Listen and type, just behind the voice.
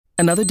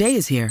Another day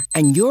is here,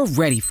 and you're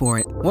ready for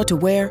it. What to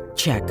wear?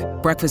 Check.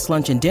 Breakfast,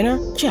 lunch, and dinner?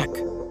 Check.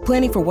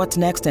 Planning for what's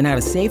next and how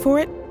to save for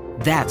it?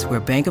 That's where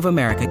Bank of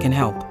America can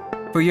help.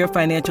 For your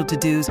financial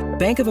to-dos,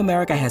 Bank of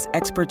America has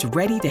experts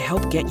ready to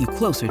help get you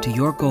closer to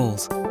your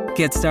goals.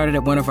 Get started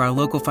at one of our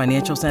local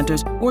financial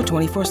centers or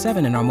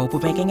 24/7 in our mobile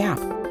banking app.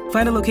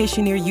 Find a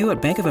location near you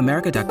at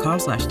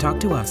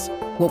bankofamerica.com/talktous.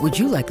 What would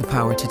you like the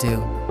power to do?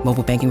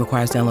 Mobile banking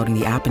requires downloading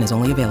the app and is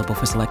only available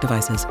for select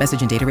devices.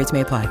 Message and data rates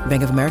may apply.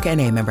 Bank of America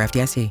N.A., member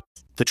FDIC.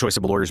 The choice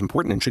of a lawyer is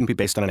important and shouldn't be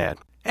based on an ad.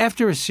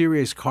 After a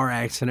serious car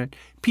accident,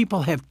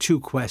 people have two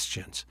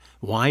questions.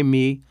 Why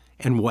me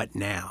and what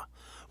now?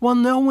 Well,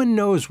 no one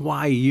knows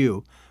why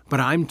you, but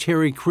I'm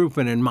Terry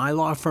Crouppen, and my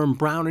law firm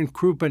Brown &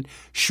 Crouppen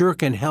sure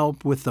can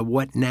help with the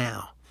what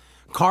now.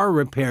 Car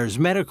repairs,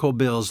 medical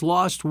bills,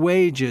 lost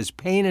wages,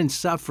 pain and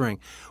suffering.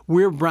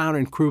 We're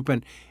Brown &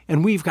 Crouppen,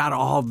 and we've got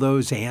all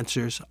those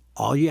answers.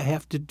 All you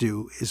have to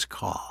do is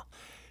call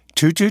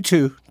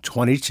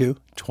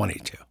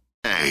 222-2222.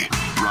 Hey,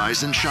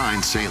 rise and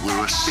shine, St.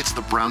 Louis. It's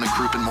the Brown &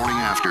 Crouppen Morning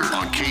After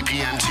on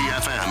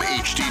KPN-TFM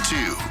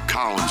HD2,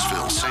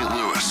 Collinsville, St.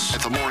 Louis.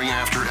 At the Morning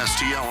After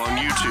STL on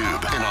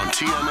YouTube and on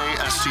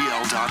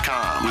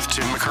TMASTL.com with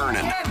Tim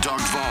McKernan,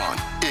 Doug Vaughn,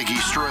 Iggy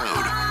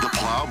Strode, the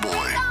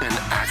Plowboy, and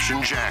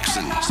Action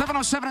Jackson.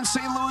 7:07 in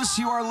St. Louis.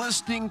 You are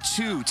listening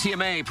to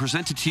TMA,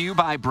 presented to you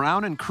by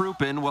Brown &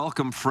 Crouppen.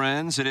 Welcome,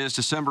 friends. It is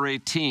December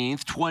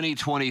 18th,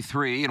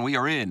 2023, and we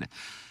are in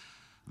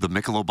the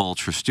Michelob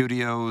Ultra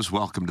Studios.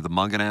 Welcome to the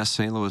Munganess,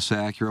 St. Louis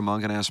Acura,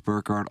 Munganess,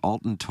 Burkhardt,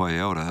 Alton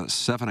Toyota,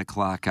 7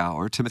 o'clock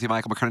hour. Timothy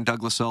Michael McKernan,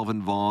 Douglas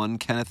Elvin Vaughn,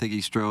 Kenneth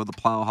Iggy Strode, the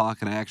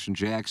Plowhawk, and Action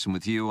Jackson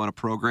with you on a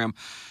program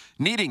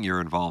needing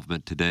your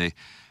involvement today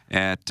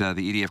at the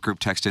EDF Group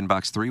text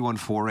inbox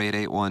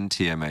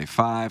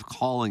 314-881-TMA5,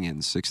 calling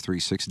in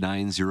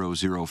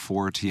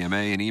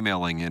 636-9004-TMA, and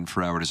emailing in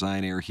for our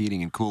design, air,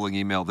 heating, and cooling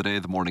email today,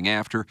 the morning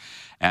after,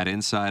 at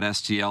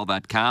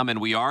InsideSTL.com.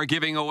 And we are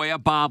giving away a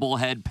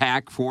bobblehead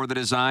pack for the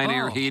design,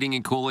 air, heating,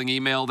 and cooling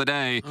email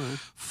today.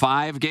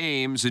 5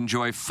 games.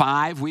 Enjoy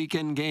 5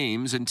 weekend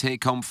games and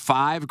take home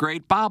 5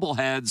 great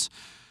bobbleheads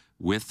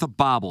with the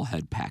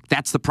bobblehead pack.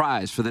 That's the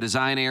prize for the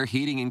design, air,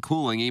 heating, and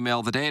cooling email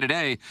of the day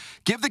today.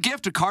 Give the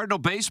gift of Cardinal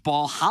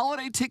Baseball.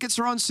 Holiday tickets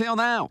are on sale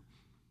now.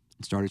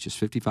 Start at just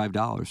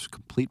 $55.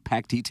 Complete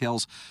pack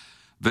details.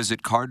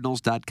 Visit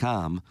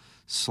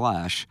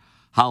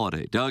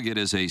cardinals.com/holiday. Doug, it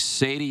is a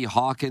Sadie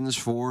Hawkins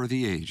for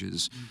the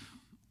ages.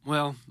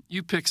 Well,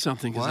 you pick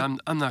something, because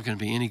I'm not going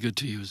to be any good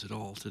to you at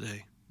all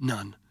today.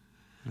 None.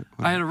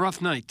 I had a rough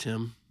night,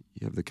 Tim.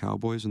 You have the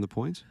Cowboys and the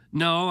points?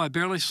 No, I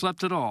barely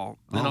slept at all.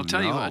 And I'll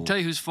tell no.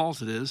 you whose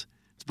fault it is.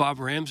 It's Bob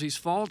Ramsey's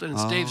fault, and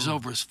it's Dave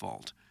Zobrist's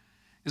fault.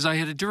 Because I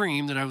had a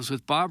dream that I was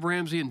with Bob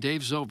Ramsey and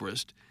Dave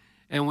Zobrist,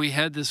 and we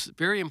had this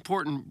very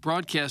important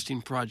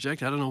broadcasting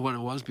project. I don't know what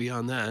it was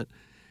beyond that.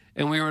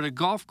 And we were at a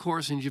golf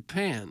course in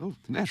Japan. Oh,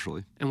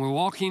 naturally. And we're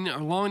walking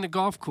along the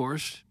golf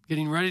course,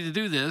 getting ready to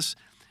do this,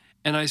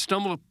 and I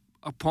stumbled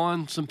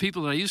upon some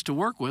people that I used to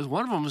work with.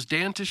 One of them was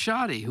Dan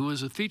Tashadi, who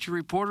was a feature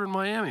reporter in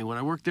Miami when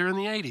I worked there in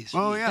the 80s.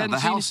 Oh, yeah, the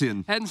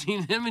Halcyon. Hadn't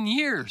seen him in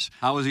years.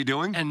 How was he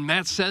doing? And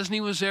Matt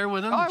Cessny was there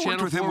with him. I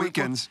worked with him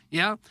weekends.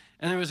 Yeah,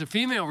 and there was a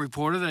female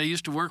reporter that I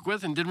used to work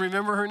with and didn't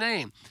remember her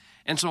name.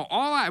 And so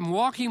I'm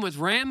walking with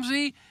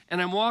Ramsey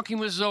and I'm walking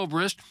with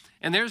Zobrist,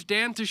 and there's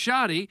Dan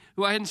Tashadi,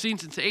 who I hadn't seen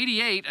since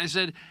 '88. I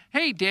said,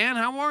 "Hey, Dan,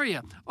 how are you?"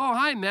 "Oh,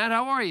 hi, Matt,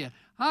 how are you?"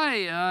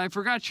 "Hi, I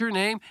forgot your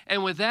name."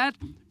 And with that,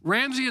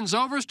 Ramsey and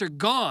Zobrist are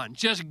gone,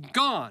 just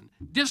gone,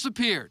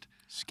 disappeared.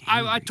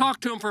 I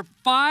talked to him for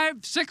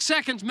 5-6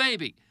 seconds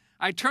maybe.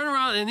 I turn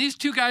around, and these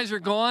two guys are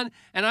gone,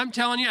 and I'm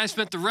telling you, I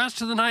spent the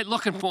rest of the night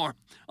looking for them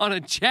on a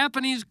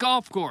Japanese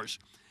golf course.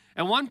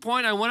 At one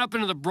point, I went up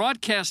into the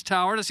broadcast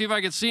tower to see if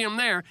I could see them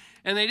there,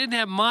 and they didn't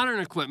have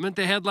modern equipment.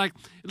 They had it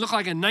looked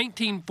like a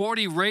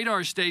 1940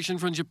 radar station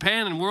from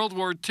Japan in World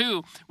War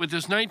II with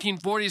this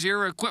 1940s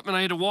era equipment.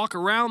 I had to walk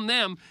around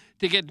them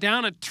to get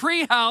down a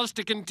treehouse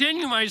to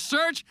continue my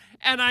search,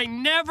 and I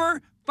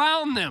never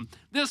found them.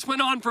 This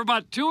went on for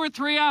about 2 or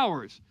 3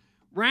 hours.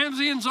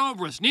 Ramsey and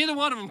Zobrist, neither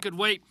one of them could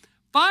wait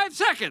 5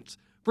 seconds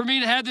for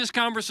me to have this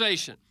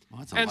conversation.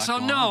 Well, and so,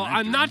 no,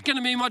 I'm not going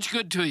to be much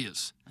good to you.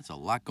 That's a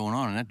lot going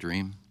on in that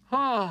dream.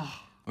 Oh.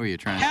 What are you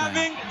trying to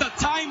Having sign? the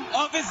time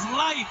of his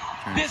life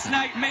this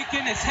night,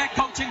 making his head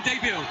coaching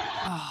debut.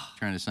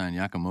 Trying to sign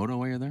Yakamoto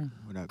while you're there?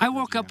 I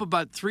woke up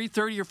about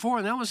 3:30 or 4,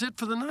 and that was it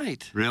for the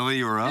night. Really?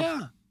 You were up?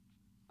 Yeah.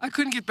 I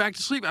couldn't get back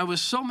to sleep. I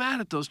was so mad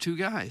at those two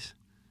guys.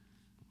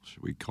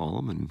 Should we call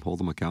them and hold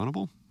them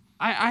accountable?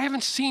 I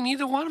haven't seen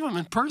either one of them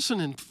in person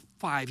in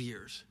 5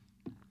 years.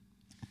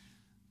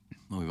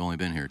 Well, we've only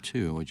been here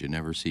 2. Would you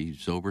never see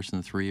Zobrist in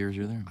the 3 years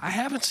you're there? I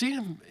haven't seen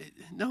him.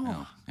 No.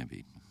 No,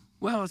 maybe.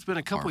 Well, it's been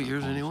a couple Part of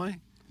years the anyway.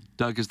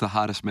 Doug is the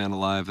hottest man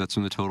alive. That's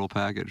in the total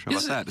package. How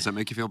about that? Does that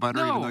make you feel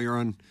better even though you're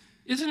on?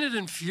 Isn't it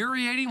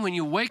infuriating when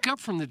you wake up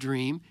from the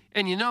dream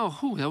and you know,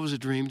 that was a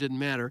dream, didn't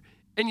matter,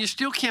 and you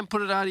still can't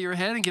put it out of your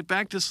head and get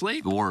back to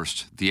sleep? The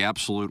worst. The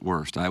absolute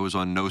worst. I was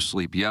on no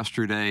sleep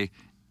yesterday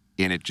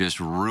and it just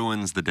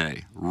ruins the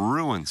day.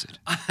 Ruins it.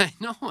 I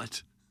know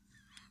it.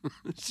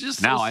 It's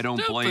just now so I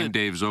don't blame stupid.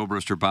 Dave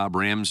Zobrist or Bob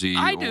Ramsey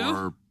I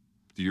do.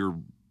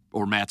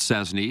 or Matt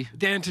Cesny.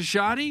 Dan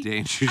Tusciati?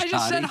 Dan Tusciati. I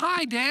just said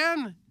hi,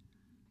 Dan.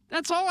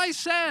 That's all I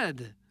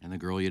said. And the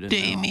girl you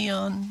didn't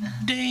know.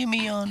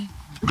 Damian.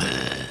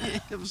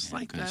 It was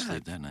like Couldn't that.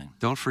 sleep that night.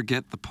 Don't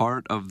forget the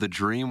part of the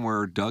dream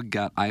where Doug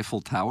got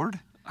Eiffel Towered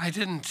I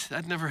didn't.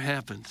 That never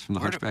happened. from the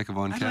Hunchback of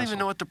Von I Castle. don't even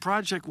know what the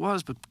project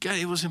was, but God,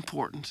 it was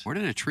important. Where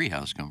did a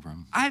treehouse come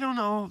from? I don't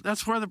know.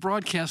 That's where the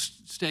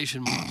broadcast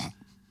station was.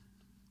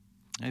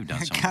 They've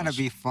done It's some kind of of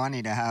those. be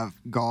funny to have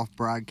golf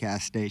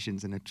broadcast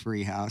stations in a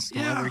treehouse.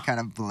 Yeah. They're kind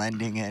of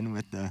blending in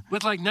with the.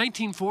 With like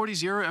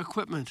 1940s era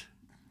equipment.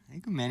 I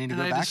think we may need to And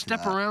go I had back to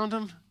step that. around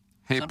them.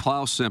 Hey,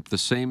 Plow Simp, the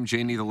same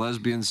Janie the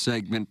Lesbian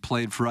segment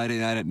played Friday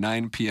night at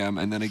 9 p.m.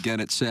 and then again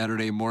at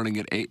Saturday morning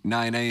at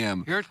 9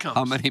 a.m. Here it comes.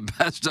 How many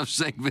best of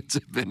segments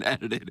have been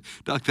edited?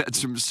 Doug,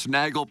 that's from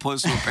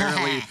Snagglepuss, who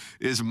apparently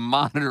is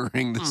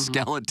monitoring the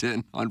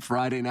skeleton on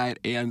Friday night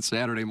and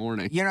Saturday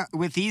morning. You know,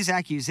 with these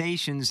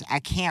accusations, I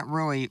can't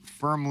really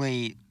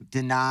firmly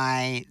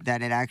deny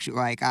that it actually,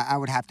 like, I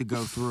would have to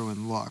go through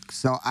and look.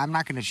 So I'm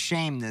not going to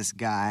shame this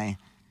guy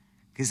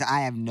because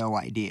I have no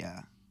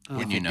idea.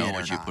 Didn't if you it know did or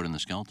what you not. put in the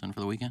skeleton for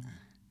the weekend?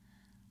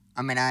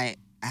 I mean, I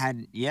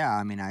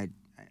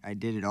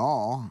did it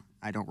all.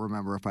 I don't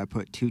remember if I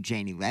put 2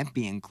 Janie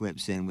Lempian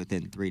clips in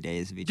within 3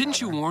 days of each Didn't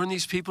you other. warn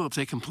these people if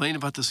they complain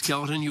about the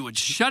skeleton, you would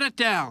shut it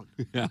down?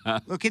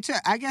 Look,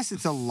 I guess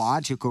it's a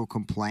logical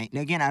complaint.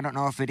 And again, I don't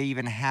know if it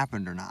even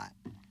happened or not.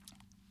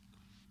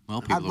 Well,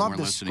 people I'd that love weren't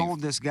to listening.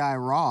 scold this guy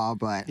raw,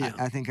 but Yeah.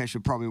 I think I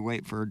should probably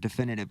wait for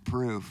definitive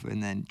proof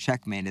and then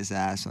checkmate his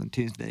ass on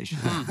Tuesday's show.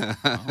 Have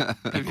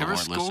you People ever weren't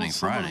scolded listening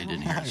someone? Friday,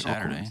 didn't hear it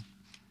Saturday.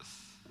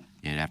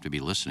 You'd have to be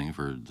listening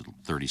for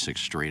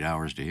 36 straight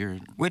hours to hear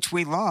it. Which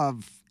we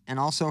love and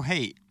also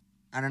hate.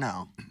 I don't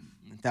know.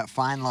 That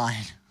fine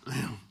line.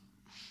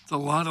 It's a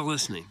lot of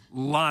listening. A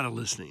lot of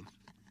listening.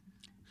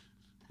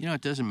 You know,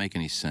 it doesn't make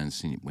any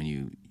sense when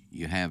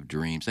you have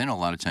dreams. I know a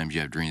lot of times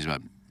you have dreams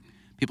about.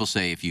 People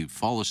say if you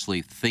fall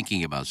asleep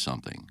thinking about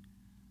something,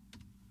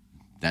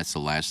 that's the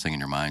last thing in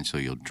your mind, so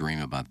you'll dream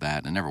about that.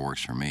 And it never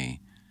works for me.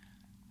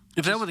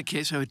 If that were the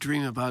case, I would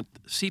dream about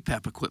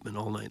CPAP equipment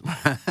all night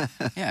long.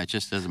 Yeah, it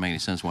just doesn't make any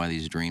sense why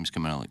these dreams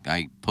come out.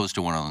 I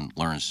posted one on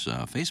Lauren's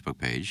Facebook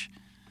page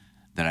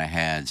that I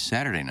had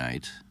Saturday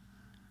night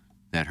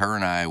that her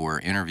and I were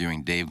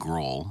interviewing Dave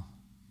Grohl,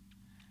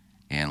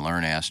 and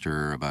Lauren asked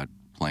her about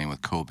playing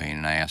with Cobain,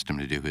 and I asked him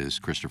to do his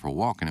Christopher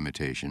Walken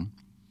imitation,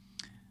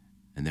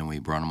 and then we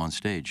brought him on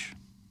stage.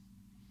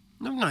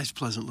 A nice,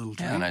 pleasant little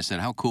dream. Yeah, and I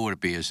said, how cool would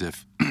it be as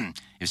if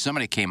if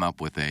somebody came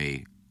up with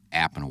a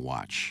app and a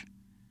watch,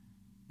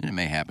 and it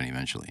may happen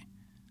eventually,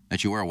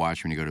 that you wear a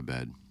watch when you go to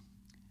bed,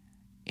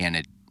 and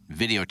it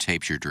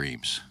videotapes your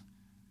dreams.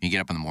 You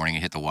get up in the morning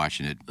and hit the watch,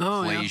 and it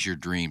plays your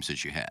dreams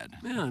that you had.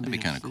 Yeah, that'd be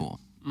kind of cool.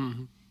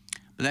 Mm-hmm.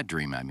 But that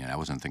dream, I mean, I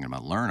wasn't thinking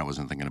about Learn. I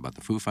wasn't thinking about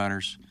the Foo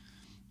Fighters.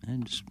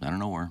 And just, I don't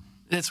know where.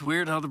 It's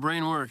weird how the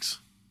brain works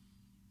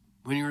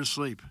when you're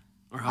asleep,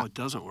 or how it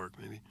doesn't work,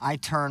 maybe. I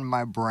turn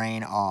my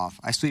brain off.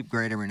 I sleep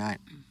great every night.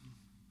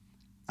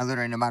 I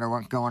literally, no matter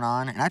what's going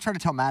on, and I try to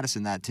tell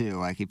Madison that too.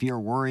 Like, if you're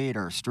worried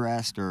or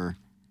stressed or,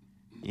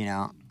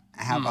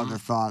 have other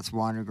thoughts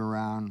wandering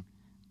around,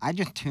 I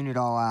just tune it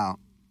all out.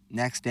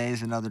 Next day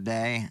is another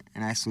day,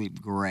 and I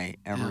sleep great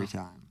every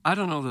time. I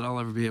don't know that I'll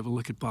ever be able to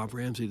look at Bob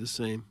Ramsey the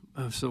same.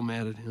 I'm so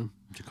mad at him.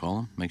 Did you call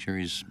him? Make sure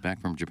he's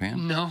back from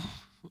Japan? No.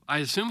 I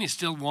assume he's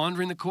still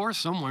wandering the course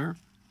somewhere.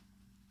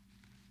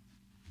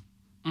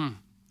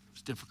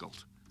 It's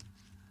difficult.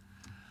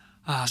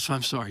 So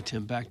I'm sorry,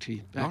 Tim. Back to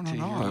you. Back to you.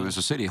 No. It was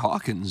a City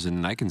Hawkins,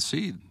 and I can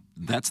see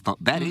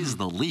that is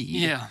the lead.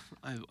 Yeah,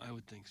 I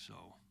would think so.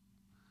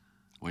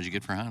 What did you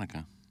get for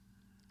Hanukkah?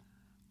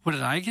 What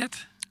did I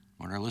get?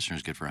 What did our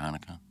listeners get for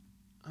Hanukkah?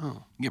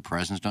 Oh. You get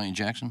presents, don't you,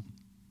 Jackson?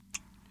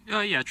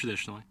 Yeah,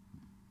 traditionally.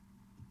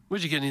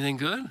 Would you get anything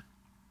good?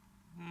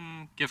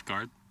 Gift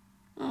card.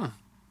 I'm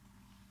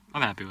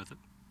happy with it.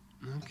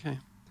 Okay.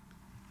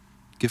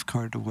 Gift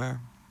card to where?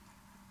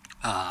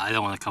 I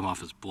don't want to come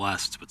off as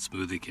blessed, but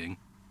Smoothie King.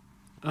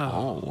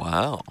 Oh,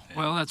 wow.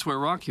 Well, that's where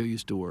Rockio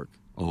used to work.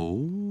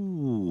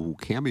 Oh,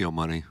 cameo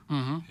money.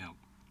 Mm-hmm. Yeah,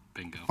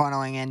 bingo.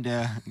 Funneling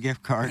into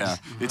gift cards. Yeah,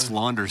 it's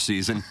launder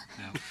season.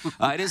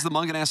 It is the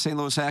Munganess St.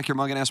 Louis Acura,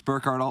 Munganess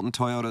Burkhardt Alton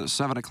Toyota,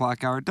 7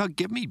 o'clock hour. Doug,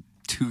 give me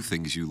two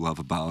things you love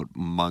about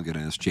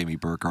Munganess, Jamie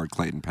Burkhardt,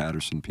 Clayton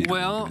Patterson, Peter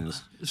Well,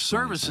 Munganess.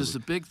 service is the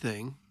big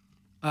thing.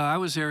 I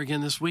was there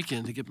again this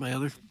weekend to get my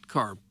other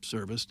car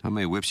serviced. How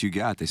many whips you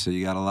got? They say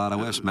you got a lot of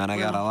whips. Man, I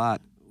got a lot.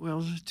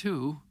 Well,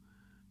 2.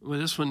 Well,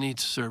 this one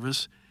needs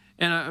service.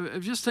 And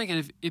I'm just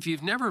thinking, if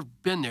you've never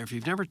been there, if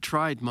you've never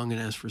tried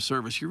Munganess for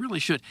service, you really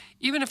should.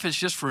 Even if it's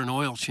just for an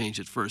oil change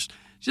at first,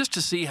 just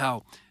to see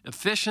how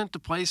efficient the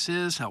place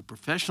is, how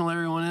professional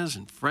everyone is,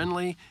 and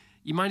friendly.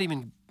 You might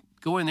even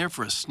go in there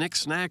for a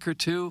snack or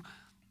two.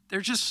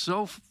 They're just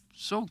so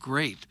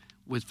great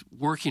with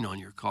working on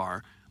your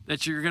car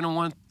that you're going to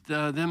want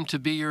them to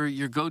be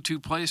your go-to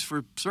place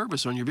for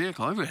service on your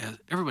vehicle.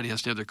 Everybody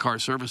has to have their car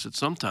serviced at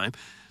some time.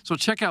 So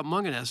check out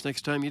Munganess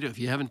next time you do. If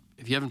you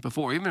haven't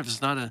before, even if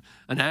it's not an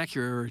Acura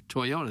or a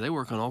Toyota, they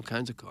work on all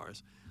kinds of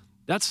cars.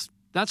 That's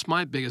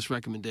my biggest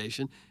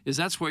recommendation. Is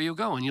that's where you'll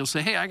go, and you'll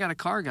say, "Hey, I got a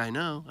car guy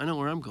now. I know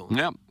where I'm going."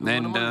 Yep,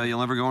 and you'll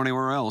never go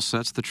anywhere else.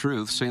 That's the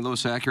truth.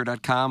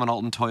 StLouisAcura.com and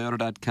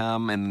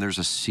AltonToyota.com, and there's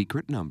a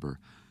secret number: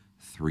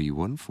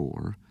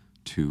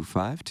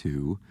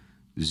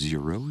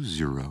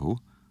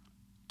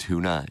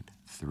 314-252-0029.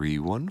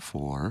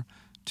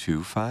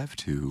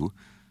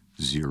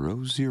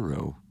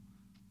 314-252-0029.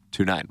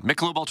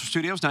 Michelob Ultra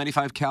Studios,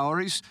 95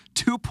 calories,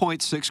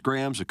 2.6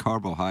 grams of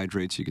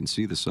carbohydrates. You can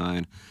see the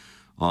sign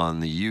on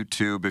the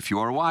YouTube. If you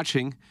are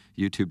watching,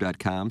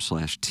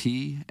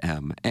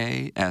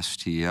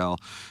 youtube.com/TMASTL.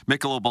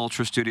 Michelob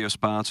Ultra Studio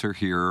sponsor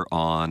here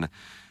on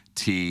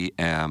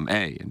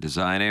TMA. And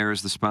Design Air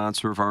is the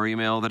sponsor of our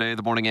email today,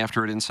 the morning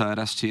after at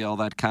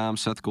InsideSTL.com.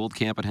 Seth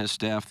Goldcamp and his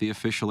staff, the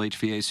official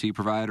HVAC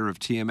provider of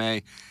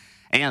TMA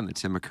and the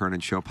Tim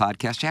McKernan Show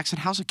podcast. Jackson,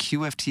 how's a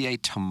QFTA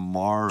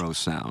tomorrow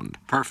sound?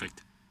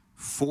 Perfect.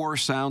 4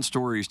 sound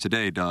stories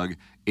today, Doug.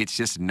 It's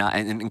just not,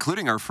 and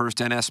including our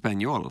first en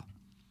español.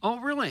 Oh,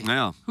 really?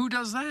 Yeah. Who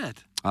does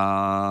that?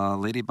 A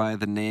lady by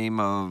the name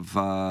of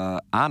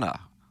Anna,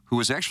 who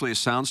was actually a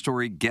sound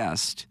story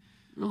guest.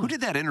 Who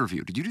did that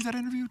interview? Did you do that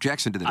interview?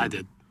 Jackson did that interview.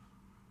 I did.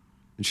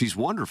 And she's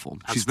wonderful.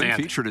 She's been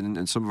featured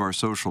in some of our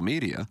social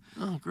media.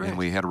 Oh, great. And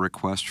we had a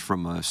request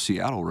from a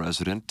Seattle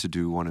resident to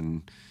do one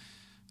in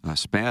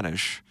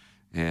Spanish.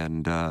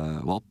 And,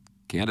 well,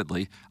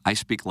 candidly, I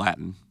speak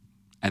Latin.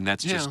 And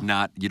that's just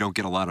not, you don't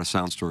get a lot of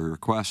sound story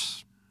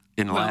requests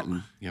in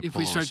Latin. If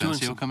we start doing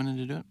some coming in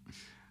to do it?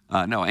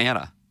 No,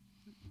 Anna.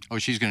 Oh,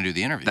 she's going to do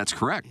the interview. That's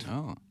correct.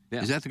 Oh.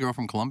 Yeah. Is that the girl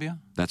from Colombia?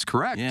 That's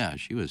correct. Yeah,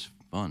 she was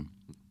fun.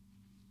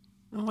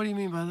 Well, what do you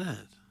mean by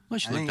that? Well,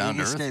 she I looked think down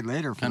you to can earth. stay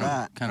later for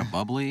that. Kind of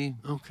bubbly.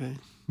 Okay.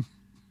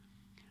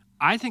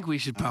 I think we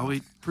should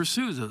probably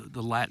pursue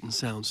the Latin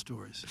sound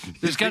stories.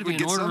 There's got to be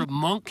an order of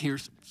monk here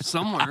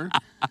somewhere.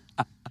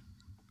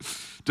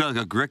 Doug,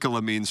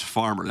 Agricola means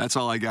farmer. That's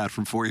all I got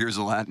from 4 years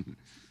of Latin.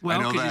 Well,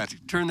 I know could that. you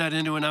turn that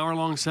into an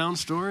hour-long sound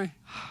story?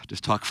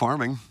 Just talk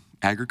farming,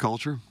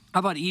 agriculture. How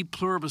about e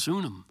pluribus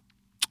unum?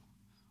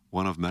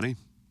 One of many.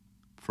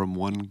 From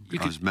one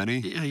as many.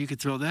 Yeah, you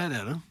could throw that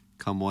at him.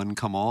 Come one,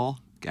 come all.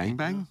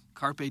 Gangbang.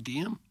 Carpe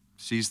diem.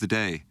 Seize the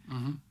day.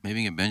 Mm-hmm.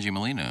 Maybe get Benji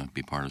Molina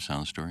be part of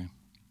Sound Story.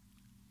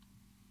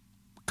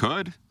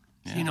 Could.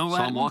 Yeah. You know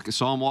Latin?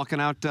 Saw him walking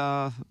out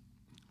of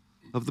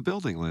the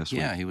building last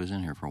week. Yeah, he was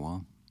in here for a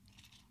while.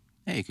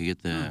 Hey, you could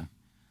get the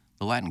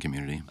Latin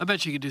community. I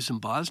bet you could do some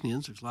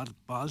Bosnians. There's a lot of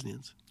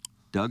Bosnians.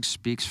 Doug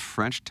speaks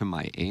French to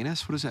my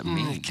anus? What does that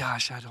mean?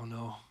 Gosh, I don't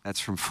know.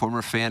 That's from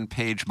former fan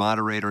page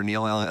moderator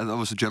Neil Allen. That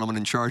was the gentleman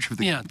in charge of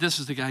the... Yeah, this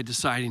is the guy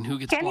deciding who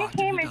gets blocked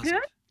and who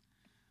doesn't.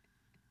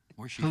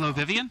 Where's she Hello,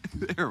 from? Vivian?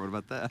 There, what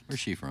about that? Where's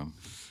she from?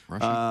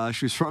 Russia?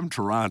 She's from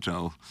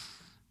Toronto,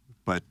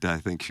 but I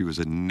think she was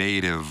a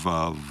native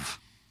of,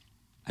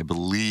 I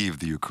believe,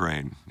 the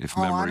Ukraine, if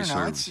memory I don't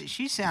know. serves.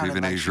 She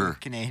sounded like she was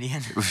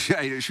Canadian.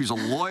 Yeah, she's a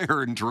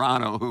lawyer in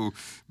Toronto who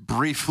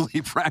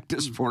briefly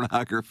practiced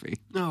pornography.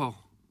 No.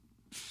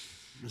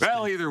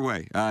 Well, either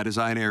way,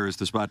 Design Air is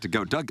the spot to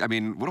go. Doug, I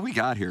mean, what do we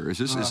got here? Is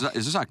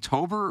this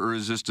October or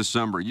is this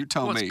December? You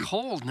tell me. It's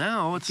cold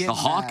now. The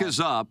hawk is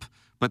up,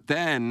 but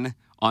then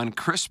on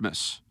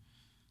Christmas,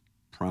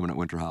 prominent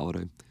winter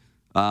holiday,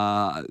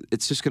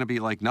 it's just going to be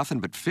like nothing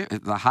but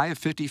the high of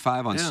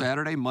 55 on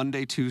Saturday,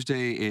 Monday,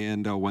 Tuesday,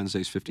 and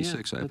Wednesday's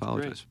 56. I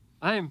apologize.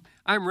 Great.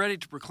 I'm ready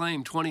to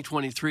proclaim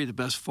 2023 the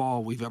best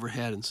fall we've ever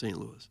had in St.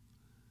 Louis.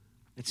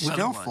 It's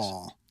still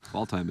fall.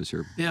 Fall time is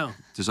here. Yeah.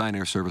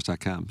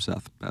 DesignAirService.com,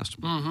 Seth,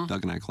 best.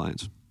 Doug and I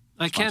clients.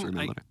 I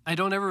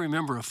don't ever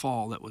remember a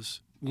fall that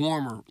was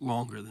warmer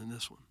longer than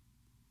this one.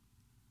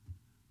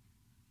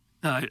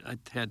 I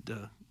had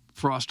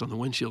frost on the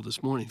windshield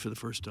this morning for the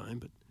first time,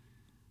 but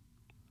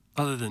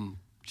other than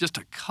just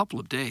a couple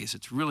of days,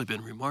 it's really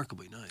been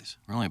remarkably nice.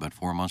 We're only about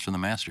 4 months from the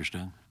Masters,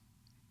 Doug.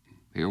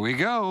 Here we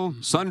go.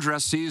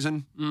 Sundress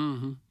season.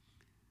 Mm-hmm.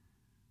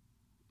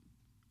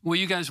 Will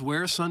you guys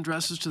wear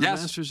sundresses to the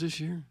Masters this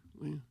year?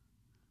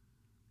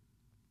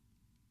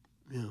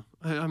 Yeah.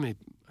 I may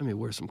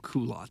wear some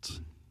culottes.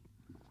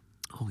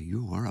 Oh,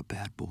 you are a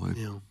bad boy.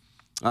 Yeah.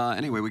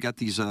 Anyway, we got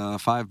these 5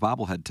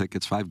 bobblehead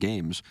tickets, 5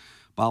 games.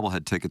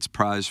 Bobblehead tickets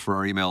prize for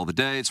our email of the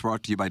day. It's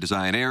brought to you by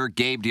Design Air.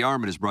 Gabe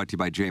DeArmond is brought to you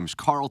by James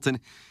Carlton.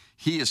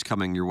 He is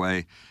coming your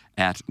way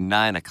at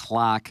 9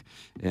 o'clock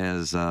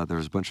as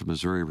there's a bunch of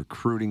Missouri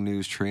recruiting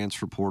news,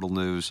 transfer portal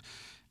news,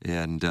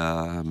 and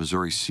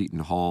Missouri Seton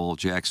Hall.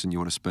 Jackson, you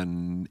want to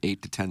spend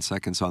 8 to 10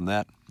 seconds on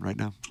that right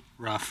now?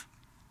 Rough.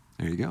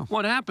 There you go.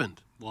 What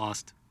happened?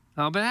 Lost.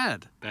 How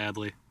bad?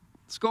 Badly.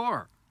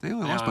 Score. They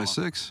only lost by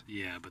 6.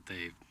 Yeah, but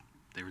they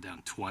were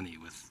down 20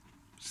 with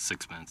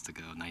 6 minutes to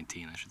go.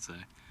 19, I should say.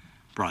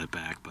 Brought it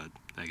back, but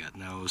they got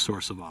no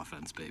source of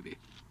offense, baby.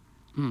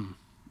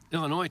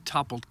 Illinois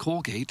toppled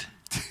Colgate.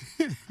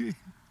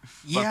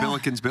 Yeah.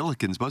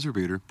 Billikens, buzzer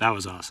beater. That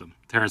was awesome.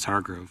 Terrence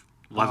Hargrove,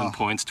 11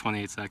 points,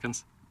 28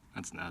 seconds.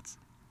 That's nuts.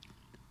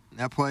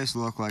 That place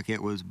looked like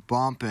it was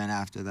bumping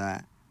after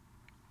that.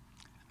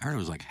 I heard it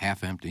was like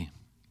half empty.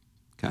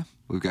 Okay.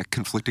 We've got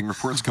conflicting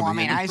reports Well, I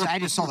coming mean, in. I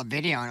just saw the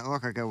video and it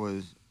looked like it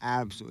was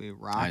absolutely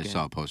rocking. I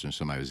saw a post and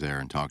somebody was there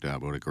and talked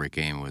about what a great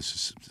game it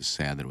was. It's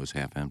sad that it was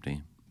half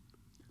empty.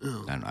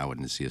 Oh. I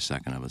wouldn't see a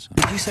second of it. So.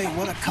 Did you say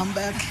what a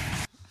comeback?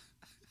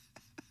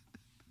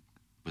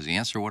 Was the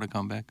answer what a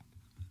comeback?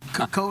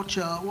 Coach,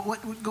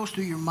 what goes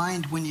through your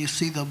mind when you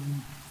see the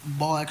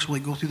ball actually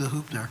go through the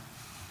hoop there?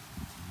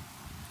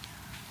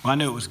 Well, I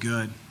knew it was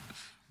good.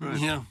 Right.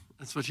 Yeah,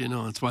 that's what you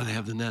know. That's why they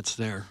have the nets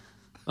there.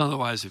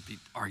 Otherwise, it'd be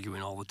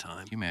arguing all the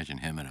time. Can you imagine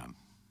him at a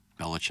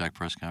Belichick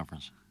press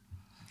conference?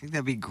 I think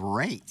that'd be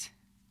great.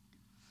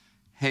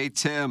 Hey,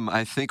 Tim,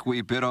 I think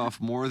we bit off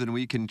more than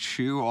we can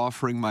chew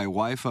offering my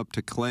wife up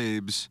to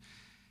Claves.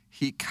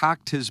 He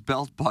cocked his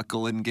belt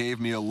buckle and gave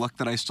me a look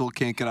that I still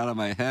can't get out of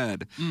my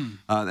head.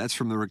 That's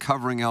from the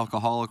recovering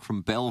alcoholic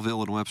from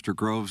Belleville and Webster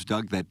Groves.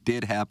 Doug, that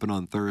did happen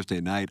on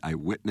Thursday night. I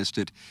witnessed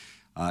it.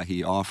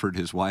 He offered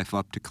his wife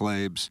up to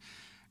Claves,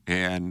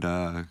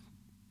 and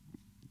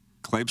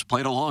Claves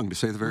played along, to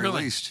say the very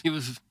least. He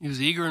was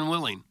eager and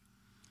willing.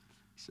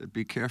 He said,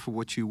 "Be careful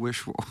what you wish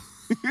for."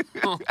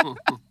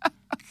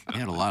 He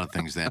had a lot of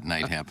things that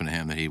night happen to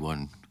him that he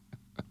wasn't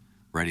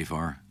ready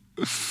for.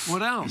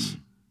 What else?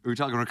 Are we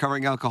talking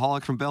recovering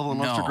alcoholic from Belleville and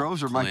Webster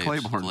Groves or Mike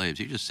Claiborne? Claves.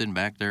 He just sitting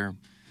back there,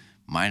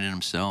 minding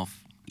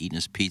himself, eating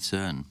his pizza,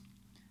 and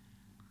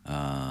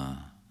I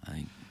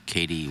think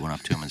Katie went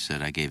up to him and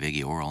said, "I gave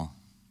Iggy oral."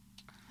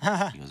 He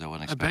goes, "I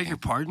wasn't expecting." I beg your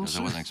pardon,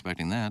 I wasn't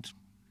expecting that.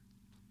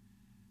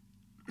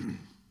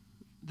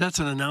 That's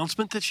an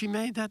announcement that she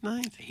made that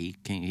night?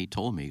 He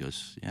told me, he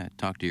goes, "Yeah, I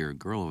talked to your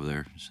girl over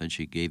there. Said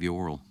she gave you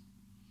oral."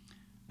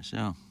 I said,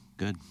 "Oh,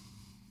 good.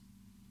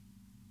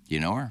 Do you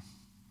know her?"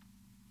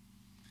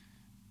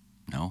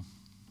 "No."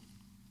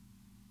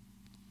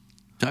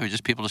 So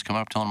just people just come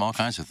up telling him all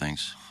kinds of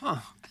things.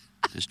 Huh.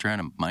 Just trying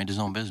to mind his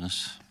own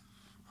business.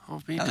 I'll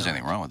be Not there's darned.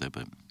 anything wrong with it,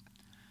 but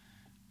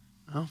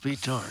I'll be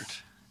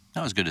darned.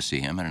 that was good to see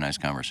him. Had a nice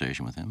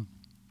conversation with him.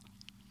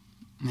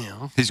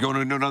 Yeah. He's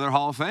going into another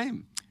Hall of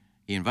Fame.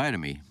 He invited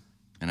me,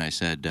 and I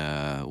said,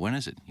 "When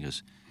is it?" He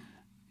goes,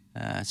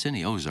 "It's in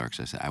the Ozarks."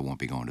 I said, "I won't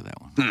be going to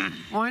that one."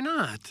 Why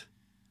not?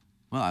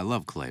 Well, I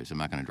love Claves. I'm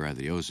not going to drive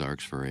to the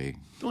Ozarks for a...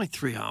 It's only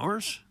 3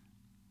 hours.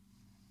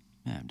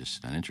 Yeah, I'm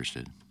just not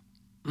interested.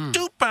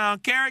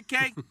 2-pound carrot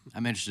cake.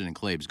 I'm interested in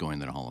Claves going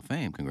to the Hall of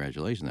Fame.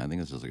 Congratulations. I think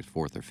this is like his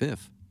 4th or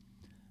 5th.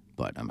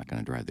 But I'm not going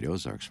to drive to the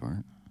Ozarks for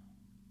it.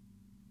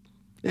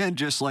 And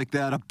just like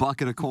that, a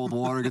bucket of cold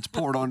water gets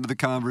poured onto the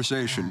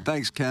conversation.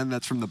 Thanks, Ken.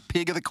 That's from the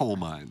Pig of the Coal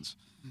Mines.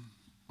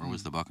 Where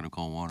was the bucket of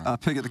cold water?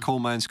 Pig of the Coal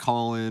Mines,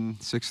 call in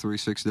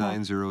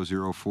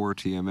 6369004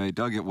 TMA.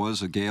 Doug, it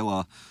was a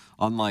gala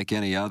unlike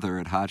any other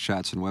at Hot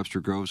Shots in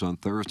Webster Groves on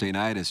Thursday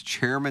night as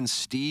Chairman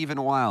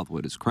Stephen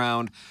Wildwood is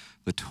crowned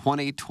the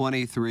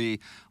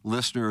 2023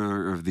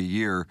 Listener of the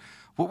Year.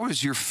 What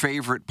was your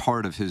favorite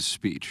part of his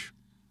speech?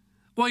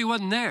 Well, he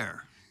wasn't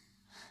there.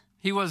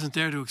 He wasn't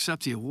there to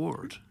accept the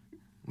award.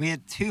 We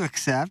had 2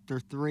 accept, or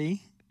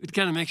 3. It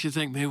kind of makes you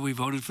think maybe we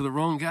voted for the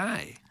wrong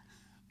guy.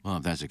 Well,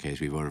 if that's the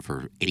case, we voted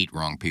for 8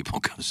 wrong people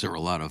because there were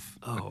a lot of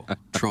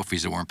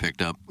trophies that weren't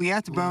picked up. We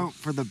have to vote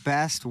for the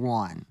best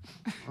one,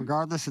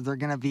 regardless if they're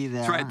going to be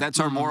there. That's right. That's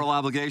our moral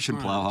obligation,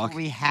 Plowhawk. What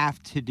we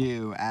have to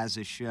do as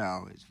a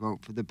show is vote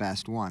for the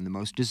best one, the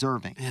most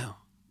deserving. Yeah.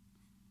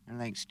 And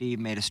I think Steve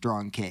made a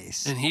strong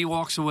case. And he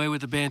walks away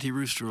with the Banty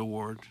Rooster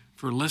Award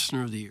for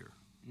Listener of the Year.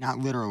 Not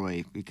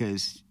literally,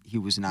 because he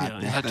was not Yeah,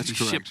 there. it had to be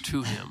shipped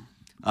to him.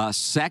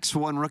 Sex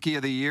won Rookie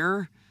of the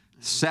Year.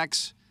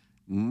 Sex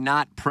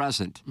not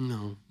present.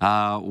 No.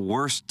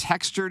 Worst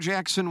texter,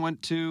 Jackson,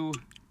 went to...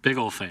 Big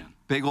old fan.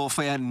 Big old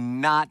fan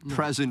not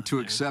present to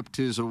accept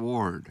his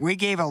award. We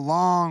gave a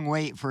long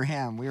wait for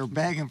him. We were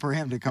begging for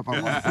him to come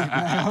along.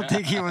 I don't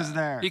think he was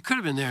there. He could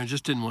have been there and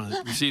just didn't want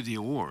to receive the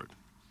award.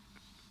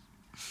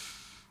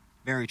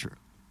 Very true.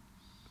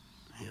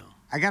 Yeah.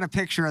 I got a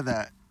picture of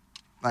the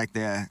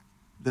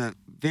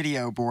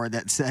video board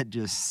that said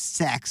just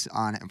sex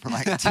on it for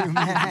like 2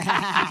 minutes.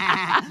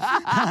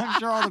 I'm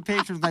sure all the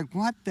patrons were like,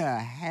 what the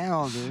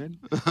hell, dude?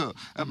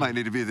 That might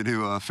need to be the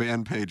new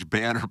fan page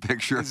banner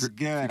picture. It's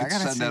good. I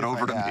gotta send that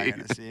over to me. I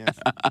gotta see how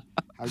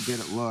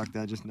good it looked.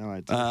 I just know I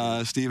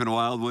took it. Stephen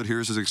Wildwood,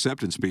 here's his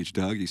acceptance speech,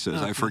 Doug. He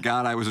says, I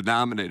forgot I was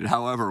nominated.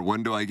 However,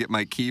 when do I get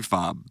my key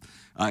fob?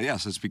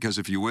 Yes, it's because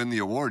if you win the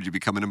award, you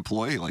become an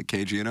employee like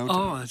KG and O2.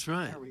 Oh, that's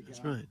right.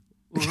 That's right.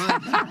 Well,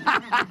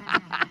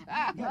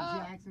 You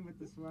got Jackson with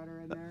the sweater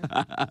in there.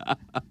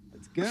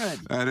 That's good.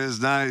 That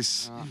is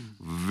nice.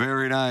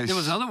 Very nice. it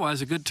was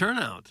otherwise a good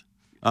turnout.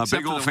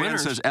 Big old fan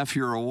says, F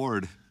your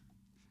award.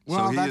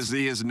 Well, so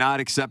he is not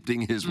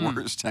accepting his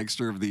Worst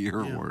Texter of the Year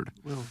award.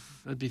 Well,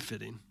 that'd be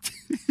fitting.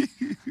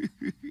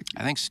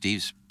 I think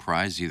Steve's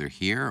prize either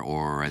here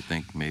or I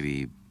think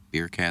maybe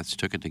Beer Cats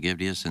took it to give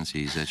to you since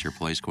he's at your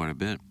place quite a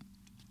bit.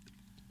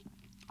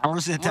 Or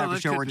is it the type Well, of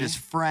that show could where be. just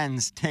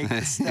friends take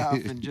the stuff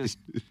and just,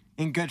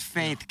 in good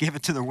faith, give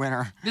it to the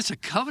winner? It's a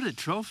coveted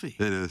trophy.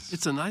 It is.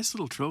 It's a nice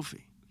little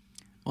trophy.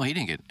 Well, he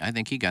didn't get. I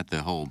think he got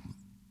the whole.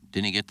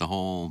 Didn't he get the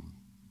whole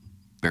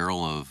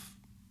barrel of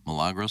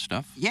Milagro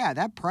stuff? Yeah,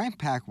 that prank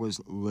pack was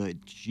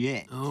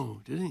legit. Oh,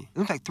 did he? It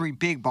looked like 3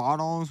 big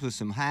bottles with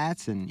some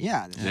hats and,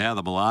 yeah. Yeah,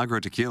 the Milagro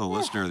Tequila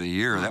Listener of the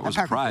Year. That was a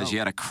pack was prize. dope. You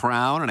had a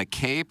crown and a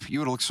cape. You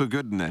would have looked so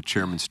good in that,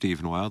 Chairman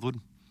Stephen Wildwood.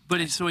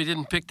 But so he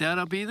didn't pick that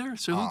up either?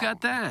 So who got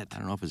that? I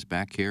don't know if it's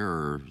back here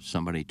or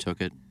somebody took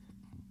it.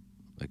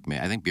 Like me,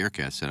 I think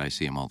Beercat said I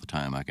see him all the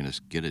time. I can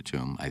just get it to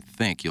him. I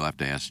think you'll have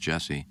to ask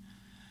Jesse.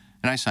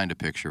 And I signed a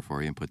picture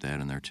for you and put that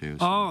in there too.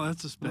 So. Oh,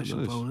 that's a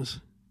special bonus.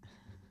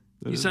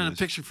 You signed a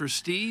picture for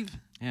Steve?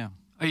 Yeah.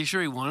 Are you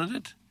sure he wanted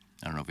it?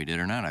 I don't know if he did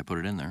or not. I put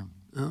it in there.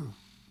 Oh.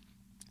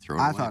 Throw it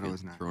I away thought if it you-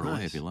 was nice. Throw it away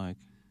Nice. if you like.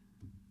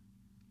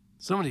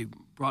 Somebody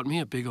brought me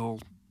a big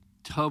old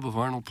tub of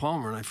Arnold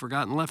Palmer, and I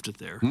forgot and left it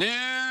there.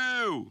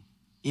 No!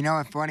 You know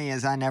what's funny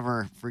is I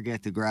never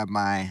forget to grab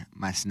my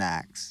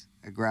snacks.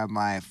 I grab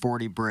my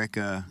 40 brick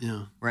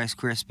Rice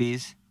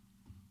Krispies.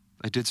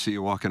 I did see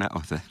you walking out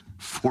with that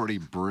 40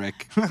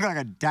 brick. Look like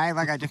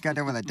I just got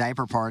done with a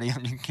diaper party.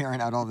 I'm just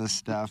carrying out all this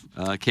stuff.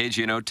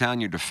 KG in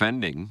O-Town, you're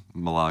defending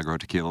Milagro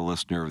Tequila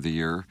Listener of the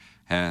Year,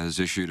 has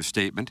issued a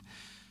statement.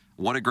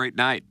 What a great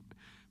night.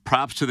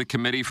 Props to the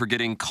committee for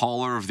getting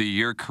Caller of the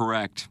Year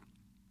correct.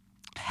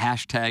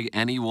 Hashtag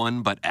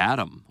anyone but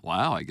Adam.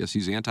 Wow, I guess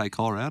he's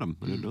anti-caller Adam.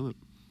 I didn't know that.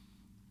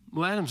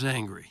 Well, Adam's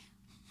angry.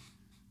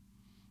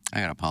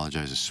 I got to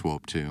apologize to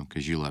Swope, too,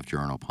 because you left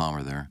your Arnold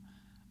Palmer there.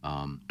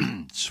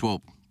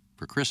 Swope,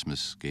 for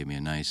Christmas, gave me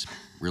a nice,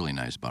 really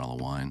nice bottle of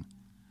wine,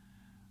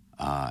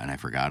 and I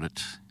forgot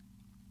it.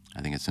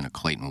 I think it's in a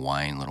Clayton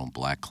wine, little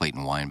black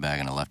Clayton wine bag,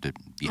 and I left it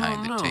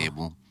behind the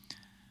table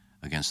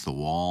against the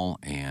wall,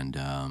 and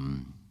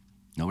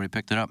nobody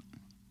picked it up.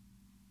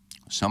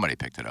 Somebody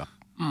picked it up,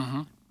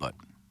 but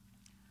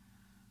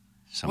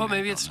Well,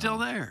 maybe it's still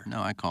there.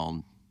 No, I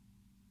called.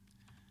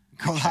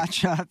 Cold hot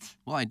shots.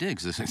 Well, I did,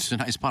 because it's a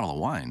nice bottle of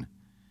wine.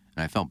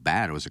 And I felt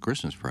bad. It was a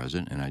Christmas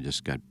present, and I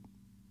just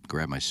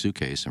grabbed my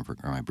suitcase or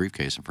my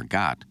briefcase and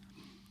forgot.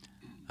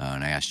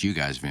 And I asked you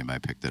guys if anybody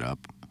picked it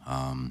up.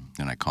 And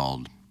I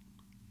called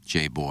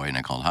Jay Boy, and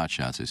I called Hot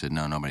Shots. They said,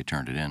 no, nobody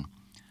turned it in.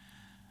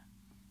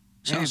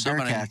 So Hey,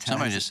 somebody Bearcat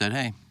has just said,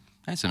 hey,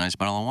 that's a nice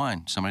bottle of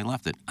wine. Somebody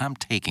left it. I'm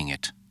taking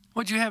it.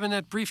 What'd you have in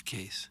that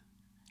briefcase?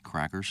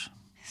 Crackers.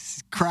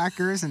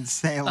 Crackers and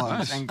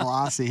Salos and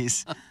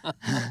Glossies.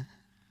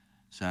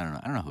 So I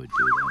don't know who would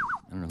do that.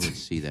 I don't know who would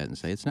see that and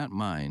say, it's not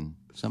mine.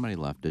 Somebody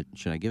left it.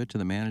 Should I give it to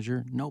the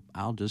manager? Nope,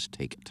 I'll just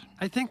take it.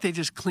 I think they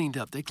just cleaned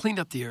up. They cleaned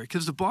up the area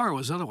because the bar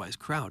was otherwise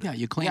crowded. Yeah,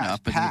 you clean Yeah, up,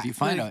 it's but then if packed. you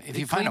find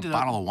They a cleaned it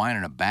bottle up. of wine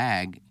in a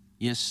bag,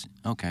 yes,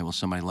 okay, well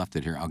somebody left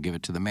it here. I'll give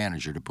it to the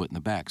manager to put in the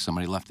bag.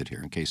 Somebody left it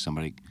here in case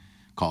somebody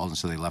called and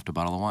said they left a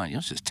bottle of wine. You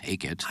don't just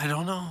take it. I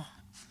don't know.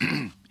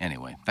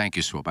 Anyway, thank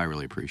you, Swope. I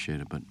really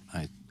appreciate it, but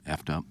I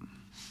effed up.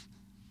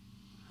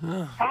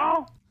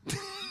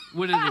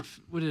 Would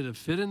it have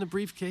fit in the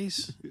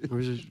briefcase, or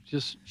is it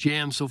just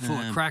jammed so full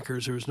of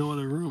crackers there was no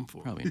other room for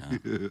it? Probably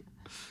not.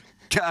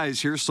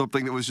 Guys, here's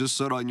something that was just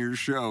said on your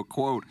show.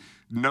 Quote,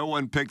 no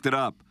one picked it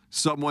up.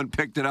 Someone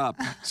picked it up.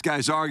 This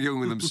guy's arguing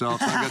with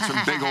himself. I got some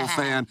big old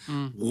fan.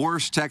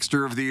 Worst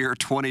texter of the year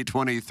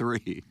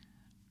 2023.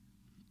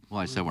 Well,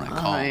 I said when I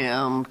called. I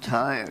am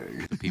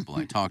tired. The people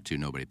I talked to,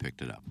 nobody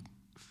picked it up.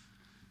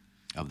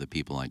 Of the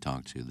people I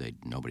talked to,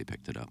 nobody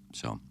picked it up.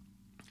 So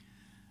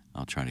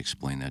I'll try to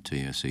explain that to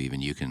you so even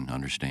you can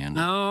understand.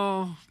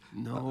 No.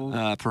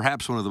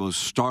 Perhaps one of the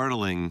most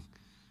startling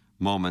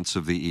moments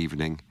of the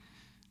evening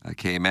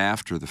came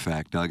after the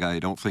fact. Doug, I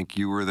don't think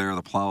you were there,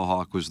 the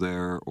Plowhawk was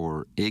there,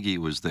 or Iggy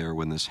was there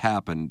when this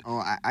happened.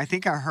 Oh, I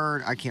think I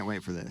heard. I can't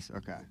wait for this.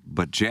 Okay.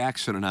 But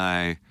Jackson and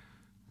I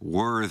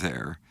were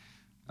there.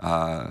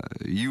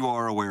 You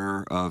are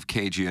aware of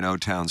KG and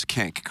O-Town's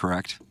kink,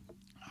 correct?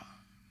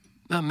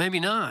 Maybe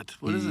not.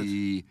 What is it?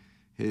 He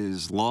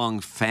has long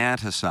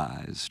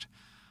fantasized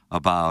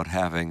about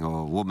having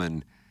a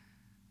woman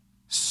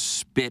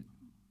spit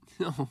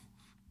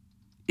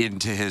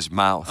into his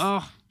mouth.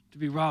 Oh, to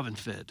be Robin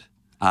fed.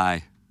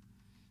 Aye.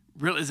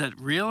 Real? Is that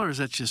real or is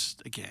that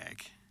just a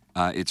gag?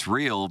 It's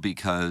real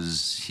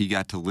because he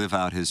got to live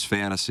out his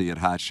fantasy at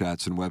Hot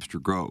Shots in Webster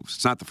Groves.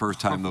 It's not the first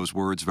time those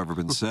words have ever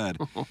been said.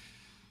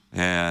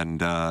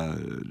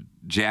 And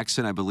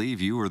Jackson, I believe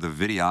you were the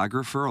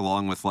videographer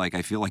along with,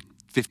 I feel like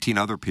 15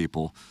 other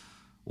people,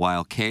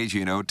 while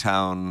KG in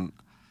O-Town,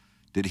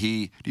 do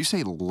you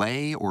say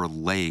lay or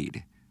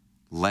laid?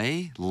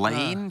 Lane?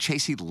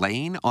 Chasey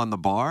Lane on the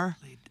bar?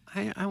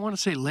 I want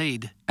to say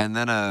laid. And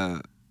then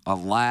a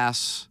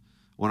lass,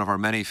 one of our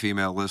many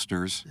female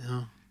listeners,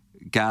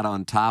 got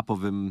on top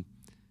of him,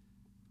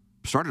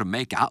 started to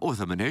make out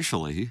with him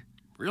initially.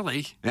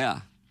 Really?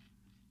 Yeah.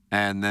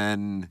 And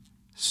then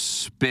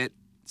spit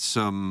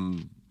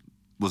some,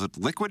 was it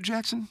liquid,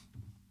 Jackson?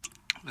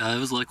 It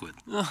was liquid.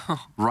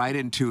 Right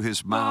into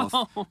his mouth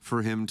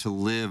for him to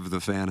live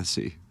the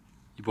fantasy.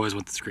 You boys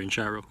want the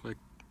screenshot real quick?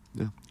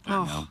 Yeah.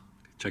 Oh.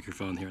 check your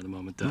phone here in a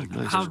moment, Doug.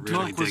 How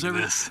drunk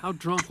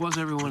was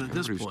everyone at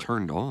this point? Was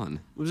turned on.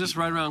 Was this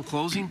right around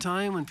closing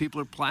time when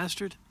people are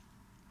plastered?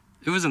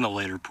 It was in the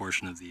later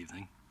portion of the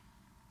evening.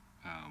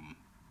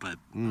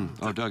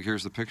 Oh, Doug,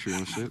 here's the picture. You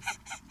want to see it?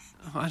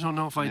 I don't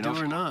know if I do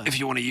or not. If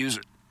you want to use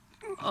it.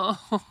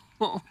 Oh.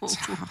 How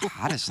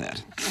hot is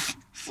that?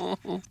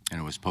 And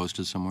it was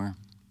posted somewhere?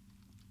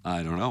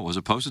 I don't know. Was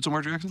it posted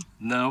somewhere, Jackson?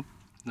 No.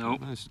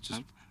 Nice.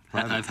 Just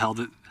I've held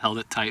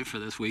it tight for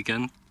this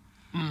weekend.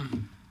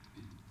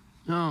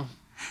 No.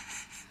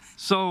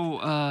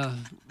 So,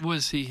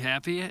 was he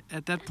happy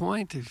at that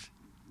point to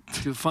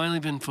have finally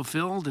been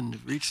fulfilled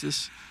and reach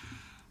this?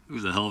 It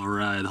was a hell of a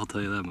ride, I'll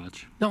tell you that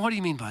much. Now, what do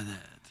you mean by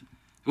that?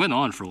 It went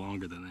on for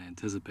longer than I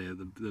anticipated.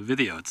 The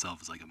video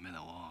itself is like a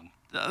minute long.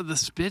 The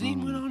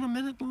spitting went on a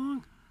minute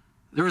long?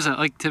 There was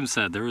like Tim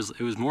said, it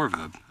was more of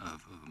a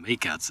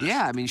makeout session.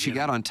 Yeah, I mean, she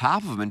got on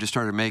top of him and just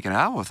started making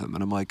out with him.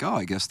 And I'm like, oh,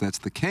 I guess that's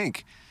the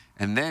kink.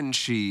 And then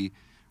she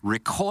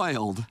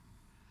recoiled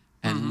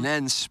and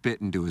then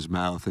spit into his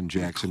mouth, and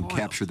Jackson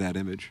captured that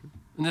image.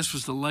 And this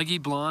was the leggy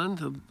blonde,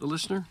 the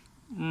listener?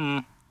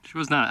 She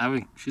was not. I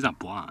mean, she's not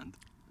blonde.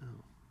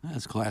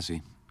 That's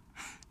classy.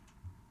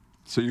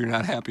 So you're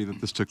not happy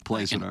that this took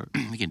place in our...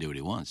 He can do what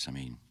he wants. I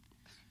mean,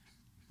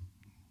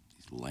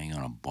 he's laying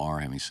on a bar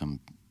having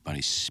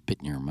somebody spit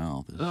in your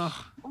mouth. Ugh.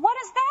 What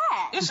is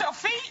that? It's your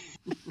feet.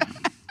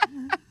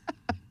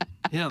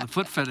 Yeah, the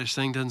foot fetish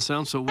thing doesn't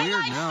sound so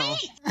weird now.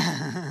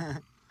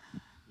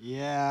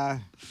 Yeah.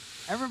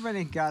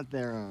 Everybody got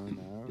their own,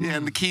 though. Yeah,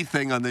 and the key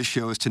thing on this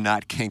show is to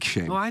not kink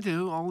shame. Well, I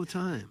do all the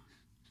time.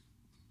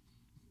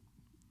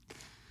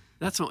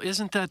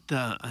 Isn't that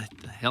a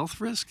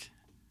health risk?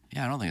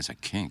 Yeah, I don't think it's a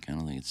kink. I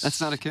don't think it's...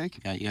 That's not a kink?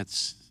 Yeah, you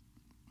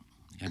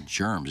got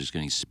germs just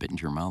getting spit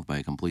into your mouth by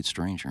a complete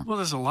stranger. Well,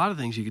 there's a lot of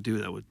things you could do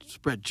that would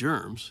spread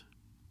germs.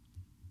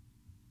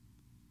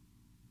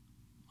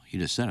 You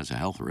just said it's a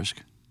health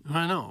risk.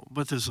 I know,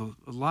 but there's a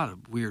lot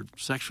of weird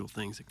sexual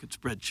things that could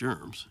spread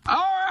germs. All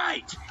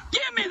right,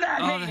 give me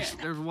that hand.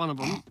 There's one of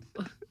them.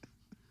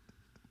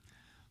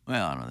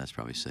 Well, I don't know. That's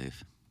probably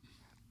safe.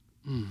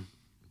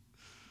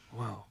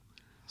 Wow.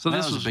 So Well,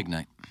 this was a big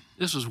night.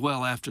 This was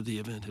well after the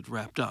event had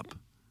wrapped up.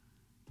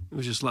 It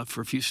was just left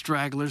for a few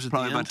stragglers at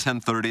Probably the end.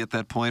 about 10:30 at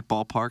that point,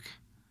 ballpark.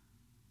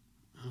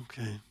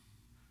 Okay.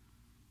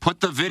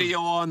 Put the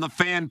video on the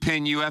fan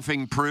pin, you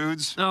effing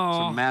prudes. Oh.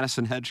 Some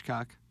Madison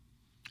Hedgecock.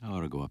 I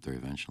ought to go up there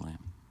eventually.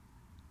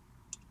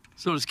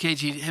 So does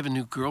KG have a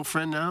new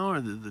girlfriend now,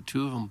 or the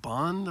two of them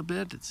bond a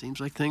bit? It seems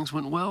like things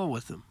went well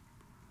with them.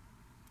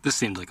 This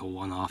seems like a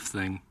one-off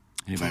thing.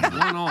 Anybody know,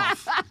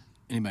 One-off.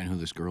 anybody know who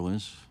this girl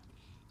is?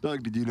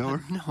 Doug, did you know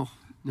her?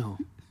 No.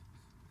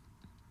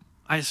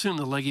 I assume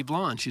the leggy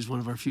blonde. She's one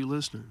of our few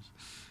listeners.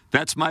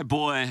 That's my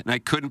boy, and I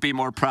couldn't be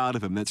more proud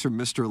of him. That's from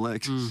Mr.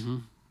 Licks.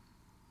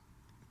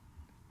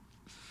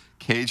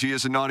 KG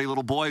is a naughty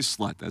little boy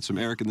slut. That's from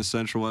Eric in the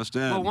Central West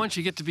End. Well, once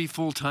you get to be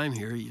full-time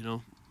here,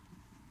 the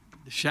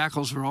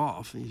shackles are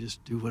off. You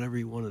just do whatever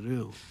you want to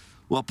do.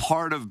 Well,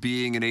 part of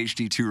being an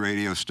HD2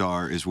 radio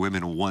star is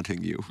women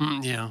wanting you.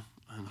 Yeah,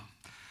 I know.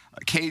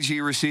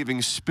 KG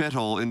receiving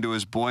spittle into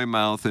his boy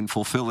mouth and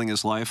fulfilling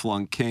his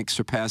lifelong kink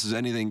surpasses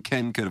anything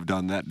Ken could have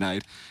done that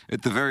night.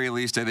 At the very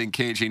least, I think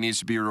KG needs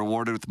to be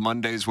rewarded with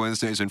Mondays,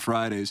 Wednesdays, and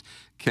Fridays.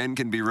 Ken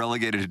can be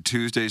relegated to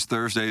Tuesdays,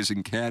 Thursdays,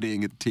 and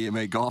caddying at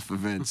TMA golf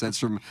events. That's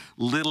from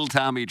Little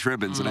Tommy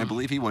Tribbins, and I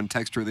believe he won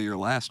Texter of the Year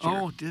last year.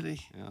 Oh, did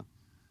he? Yeah.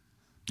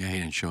 Yeah, he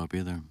didn't show up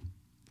either.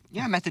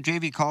 Yeah, I met the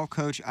JV golf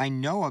coach. I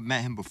know I've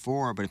met him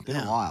before, but it's been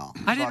a while.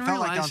 I didn't I felt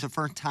like that realize- was the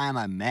first time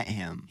I met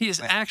him. He is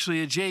actually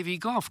a JV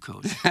golf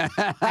coach. I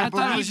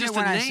thought it was just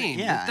a name.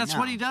 That's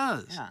what he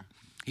does. Yeah.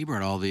 He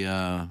brought all the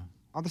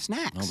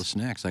snacks. All the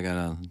snacks. I got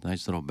a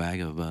nice little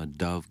bag of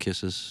Dove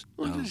Kisses,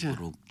 did you?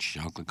 little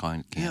chocolate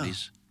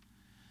candies.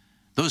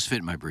 Those fit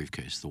in my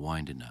briefcase. The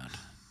wine did not.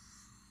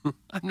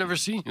 I've never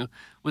seen you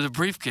with a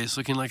briefcase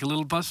looking like a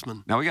little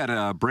busman. Now we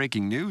got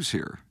breaking news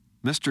here.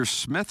 Mr.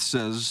 Smith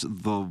says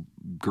the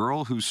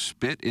girl who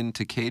spit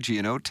into KG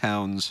and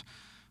O-Town's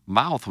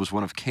mouth was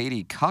one of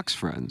Katie Cuck's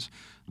friends.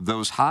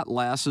 Those hot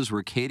lasses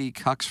were Katie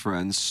Cuck's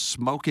friends,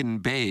 smoking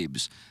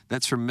babes.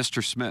 That's from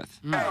Mr. Smith.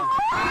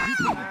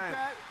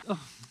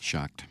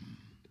 Shocked.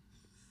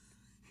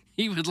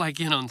 He would like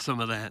in on some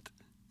of that.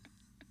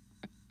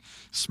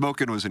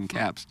 Smoking was in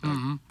caps.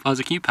 Can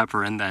you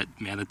pepper in that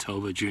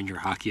Manitoba junior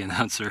hockey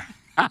announcer?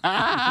 Look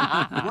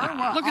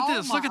at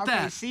this. Look at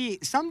that. See,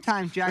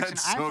 sometimes, Jackson,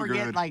 That's I so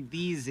forget good. like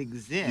these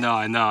exist. No,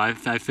 I know. I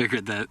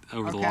figured that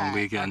over the long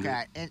weekend.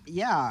 Okay.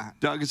 Yeah.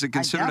 Doug, is it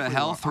considered a definitely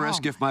health will.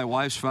 risk if my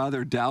wife's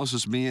father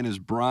douses me in his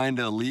brine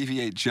to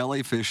alleviate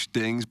jellyfish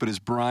stings, but his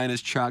brine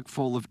is chock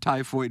full of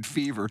typhoid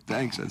fever?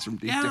 Thanks. That's from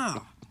D. Yeah.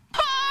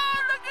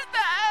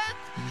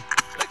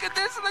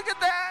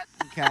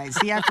 Okay.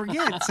 See, I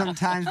forget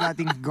sometimes about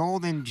these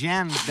golden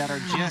gems that are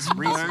just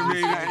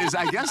recently.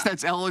 I guess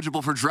that's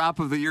eligible for drop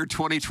of the year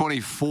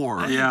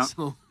 2024. Yeah.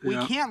 We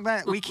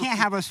can't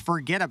have us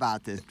forget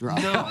about this drop.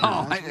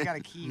 No. We gotta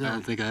keep. I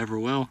don't think I ever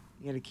will.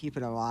 You got to keep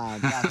it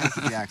alive. Yeah, thank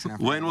you, Jackson.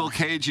 When will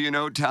KG and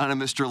O-Town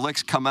and Mr.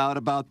 Licks come out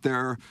about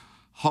their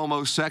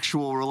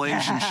homosexual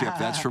relationship?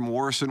 That's from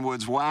Warson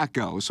Woods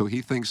Wacko. So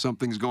he thinks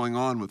something's going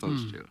on with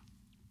those two.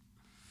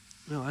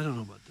 No, I don't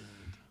know about that.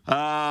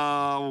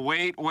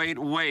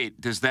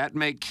 Wait. Does that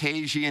make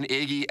KG and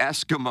Iggy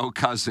Eskimo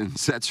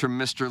cousins? That's from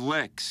Mr.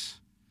 Licks.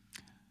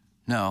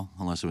 No,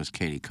 unless it was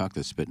Katie Cook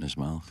that spit in his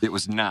mouth. It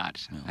was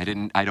not. No.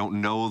 I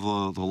don't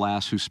know the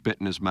lass who spit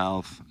in his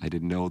mouth. I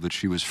didn't know that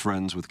she was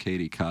friends with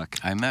Katie Cook.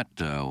 I met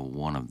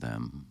one of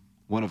them.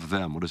 One of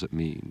them? What does it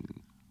mean?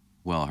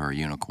 Well, her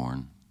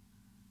unicorn.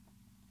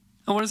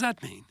 Oh, what does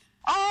that mean?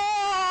 You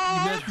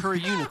met her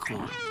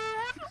unicorn.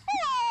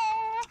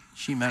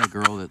 She met a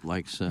girl that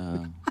likes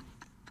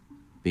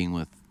being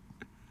with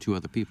two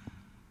other people.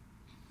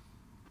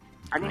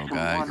 I need Girl some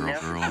guy, more girl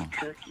milk girl. and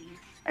cookies.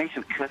 I need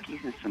some cookies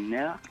and some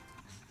milk.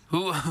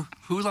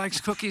 Who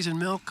likes cookies and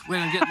milk? Wait,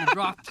 I'm getting the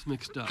drops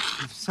mixed up.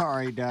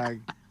 Sorry, Doug.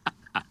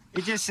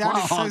 It just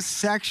sounded so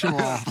sexual.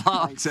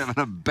 Fox having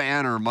a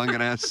banner among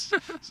an S.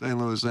 St.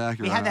 Louis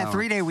Acura. He had that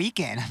 3-day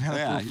weekend.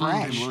 Yeah,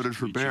 fresh. he loaded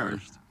for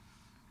bear.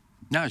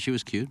 No, she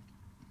was cute.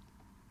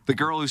 The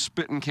girl who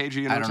spit in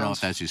KG and I don't know if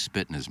that's who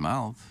spit in his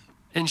mouth.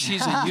 And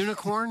she's a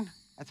unicorn?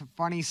 That's a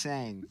funny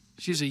saying.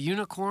 She's a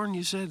unicorn,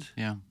 you said?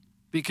 Yeah.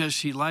 Because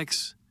she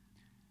likes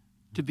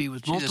to be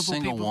with She's multiple a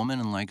single people? woman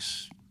and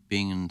likes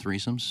being in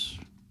threesomes.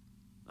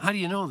 How do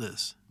you know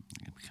this?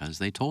 Because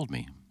they told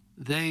me.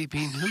 They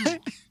being who?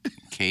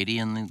 Katie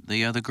and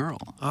the other girl.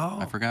 Oh.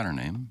 I forgot her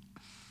name.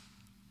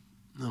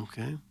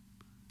 Okay.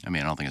 I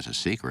mean, I don't think it's a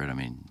secret. I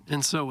mean,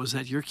 And so was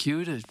that your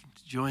cue to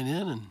join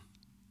in and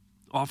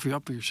offer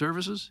up your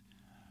services?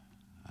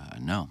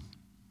 no.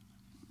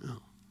 No.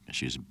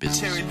 She was a business.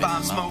 Cherry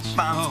bomb, smoke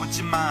bombs with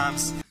your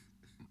moms.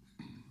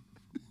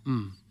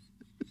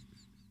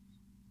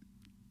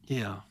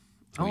 Yeah.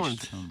 I would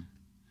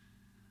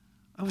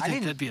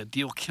think that'd be a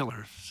deal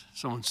killer if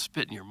someone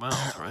spit in your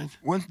mouth, right?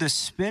 When the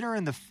spitter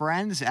and the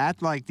friends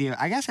at like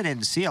I guess I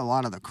didn't see a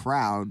lot of the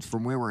crowd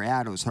from where we're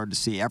at. It was hard to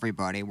see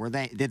everybody.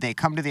 Did they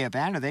come to the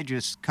event or they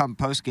just come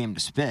post game to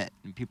spit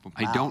and people?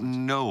 I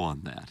don't know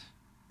on that.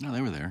 No,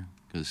 they were there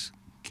because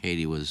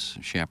Katie was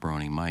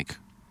chaperoning Mike.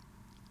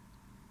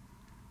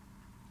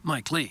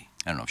 Mike Lee.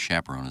 I don't know if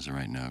chaperone is the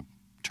right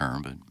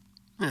term, but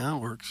Yeah, that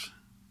works.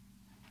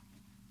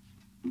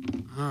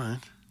 All right.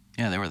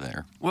 yeah, they were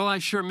there. Well, I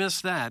sure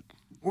missed that.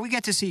 Well, we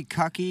get to see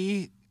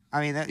Cucky. I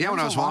mean, Yeah, when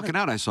I was walking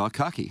out, I saw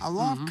Cucky. I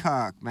love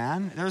Cuck,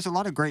 man. There's a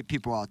lot of great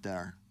people out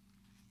there.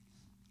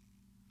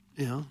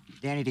 Yeah.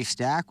 Danny D.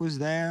 Stack was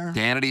there.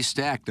 Danity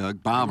Stack,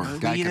 Doug. Bomber.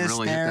 Guy can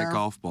really hit that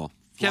golf ball.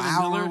 Kevin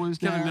Flower Miller. was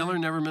Kevin there. Miller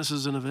never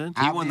misses an event.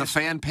 He won the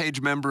fan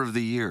page member of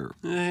the year.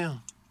 Yeah.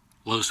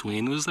 Los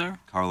Ween was there?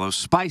 Carlos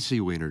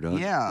Spicy Wiener, Doug.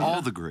 Yeah.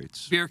 All the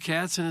greats. Beer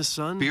Cats and his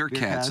son. Beer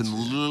Cats and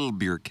Little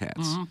Beer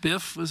Cats.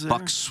 Biff was there.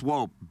 Buck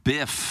Swope.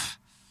 Biff.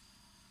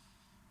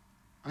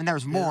 I mean, there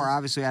was more.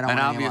 Obviously, I don't And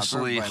want to name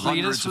obviously off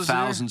everybody. hundreds of was there?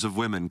 thousands of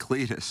women.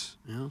 Cletus.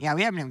 Yeah,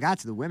 we haven't even got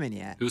to the women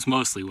yet. It was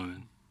mostly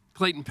women.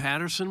 Clayton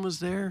Patterson was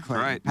there.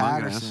 Clayton Right,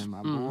 Patterson,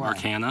 my boy. Mark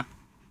Hanna.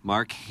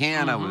 Mark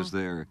Hanna was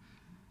there.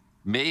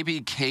 Maybe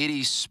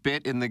Katie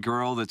spit in the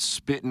girl that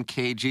spit in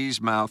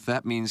KG's mouth.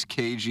 That means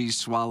KG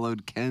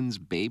swallowed Ken's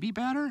baby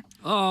batter?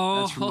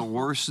 Oh. That's from the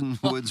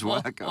Warson Woods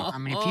Wacko. I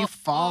mean, if you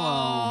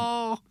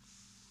follow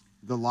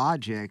the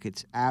logic,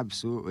 it's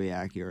absolutely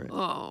accurate.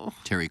 Oh.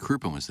 Terry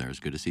Crouppen was there. It was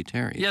good to see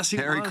Terry. Yes, he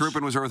Terry was.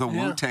 Crouppen was there with a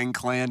Yeah. Wu-Tang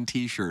Clan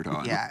t-shirt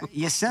on. Yeah,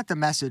 you set the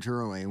message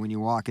early when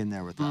you walk in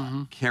there with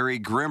that. Kerry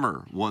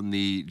Grimmer won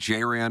the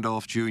J.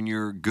 Randolph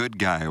Jr. Good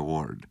Guy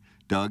Award.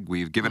 Doug,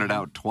 we've given it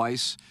out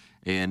twice,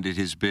 and it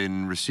has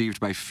been received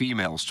by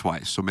females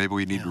twice. So maybe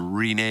we need to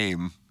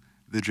rename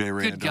the J.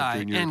 Randolph Good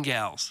guy Jr. and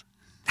gals.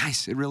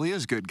 Nice. It really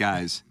is good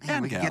guys. Man,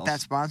 and we can gals. get that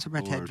sponsored by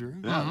Ted Award. Drew.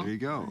 Yeah, there you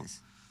go.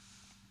 Nice.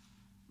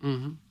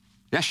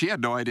 Yeah, she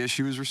had no idea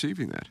she was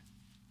receiving that.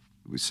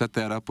 We set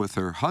that up with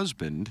her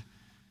husband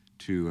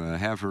to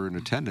have her in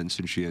attendance,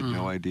 and she had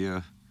no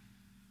idea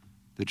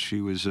that she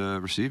was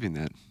receiving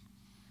that.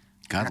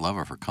 God love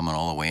her for coming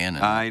all the way in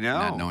and I know.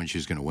 not knowing she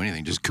was going to win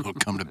anything. Just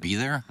come to be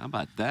there. How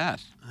about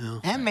that?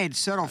 And made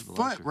subtle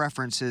foot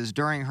references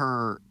during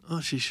her. Oh,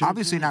 she sure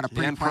Obviously did. not a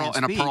And, pre-planned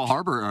and a speech. Pearl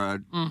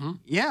Harbor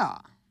Yeah,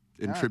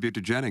 in tribute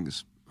to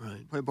Jennings.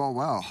 Right. played ball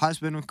well.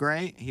 Husband was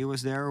great. He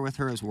was there with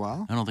her as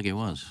well. I don't think it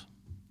was.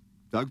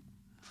 Doug?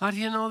 How do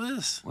you know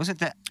this? Was it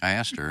that? I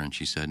asked her, and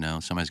she said,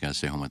 no, somebody's got to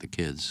stay home with the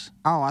kids,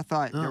 Oh, I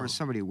thought there Oh. was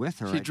somebody with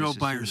her. She I just drove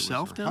by assumed it was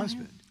herself her down here?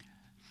 husband.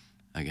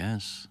 I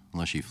guess,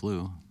 unless she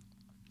flew.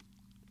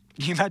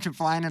 Can you imagine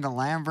flying into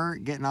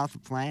Lambert, getting off the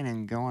plane,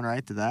 and going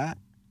right to that?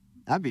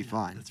 That'd be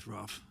fun. That's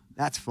rough.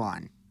 That's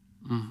fun.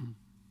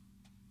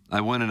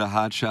 I went into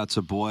Hot Shots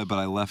a boy, but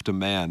I left a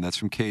man. That's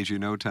from KG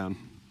in O-Town.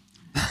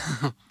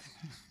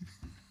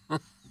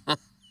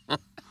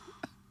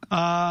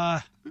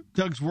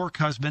 Doug's work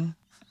husband.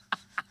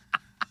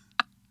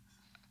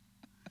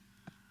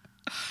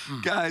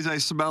 Guys, I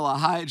smell a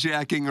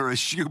hijacking or a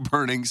shoe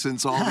burning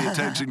since all the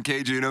attention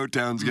KG in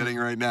O-Town's getting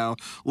right now.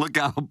 Look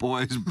out,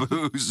 boys.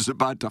 Booze is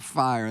about to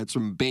fire. That's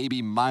from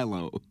Baby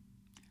Milo.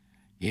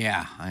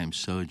 Yeah, I am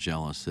so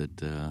jealous that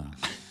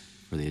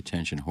for the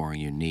attention whoring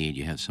you need,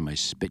 you have somebody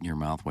spit in your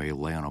mouth while you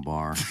lay on a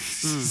bar.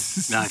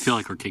 No, I feel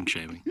like we're kink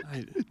shaming.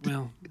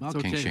 I'll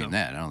kink shame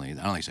that. I don't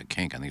think it's a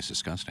kink. I think it's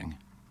disgusting.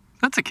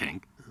 That's a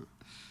kink.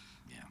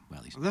 Yeah,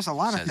 well, There's a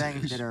lot of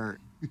things that are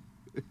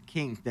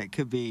kink that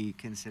could be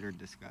considered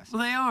disgusting.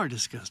 Well, they are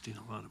disgusting,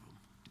 a lot of them.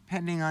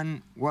 Depending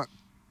on what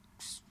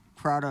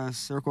crowd of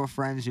circle of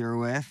friends you're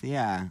with,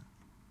 yeah.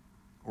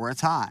 Or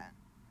it's hot.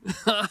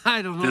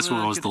 I don't know. This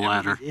one was the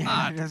latter.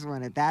 Yeah, this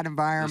one at that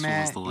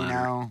environment, the you latter.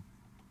 know.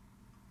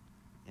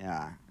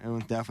 Yeah, it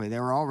was definitely. They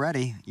were all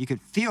ready. You could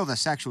feel the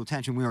sexual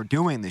tension. We were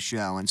doing the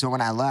show, and so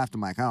when I left,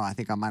 I'm like, oh, I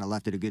think I might have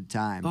left at a good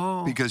time.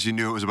 Oh. Because you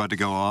knew it was about to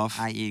go off?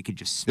 You could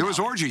just It smell was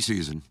orgy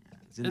season.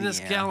 And this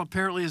gal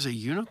apparently is a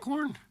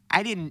unicorn?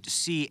 I didn't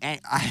see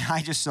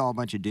I just saw a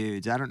bunch of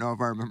dudes. I don't know if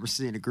I remember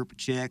seeing a group of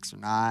chicks or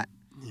not.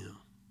 Yeah.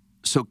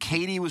 So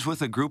Katie was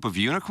with a group of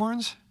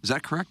unicorns? Is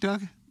that correct,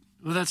 Doug?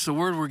 Well, that's the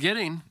word we're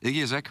getting.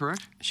 Iggy, is that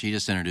correct? She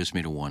just introduced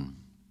me to one.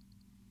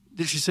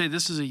 Did she say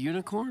this is a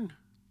unicorn?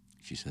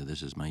 She said,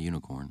 this is my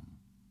unicorn.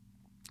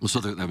 Well, so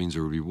that means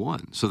there would be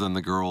one. So then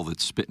the girl that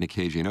spit in a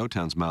KG in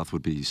O-Town's mouth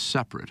would be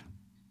separate.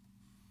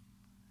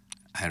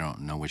 I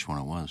don't know which one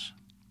it was.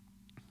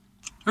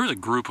 There was a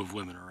group of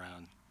women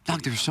around.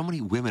 Doug, there's so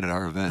many women at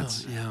our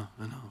events. Oh, yeah,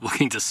 I know.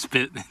 Looking to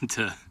spit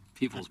into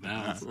people's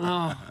mouths.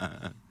 Oh,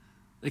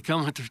 they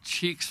come with their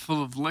cheeks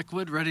full of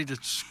liquid, ready to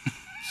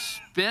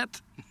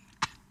spit.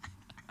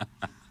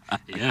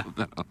 Yeah.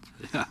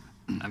 Yeah.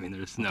 I mean,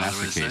 there's no other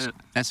way to say it.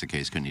 That's the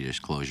case. Couldn't you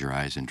just close your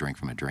eyes and drink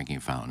from a drinking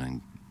fountain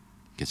and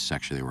get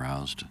sexually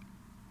aroused?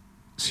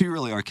 So you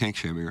really are kink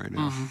shaming right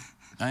now.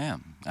 Mm-hmm. I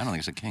am. I don't think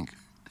it's a kink.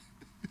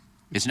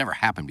 It's never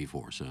happened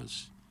before, so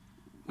it's...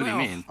 What do you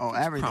mean? Oh,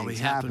 everything's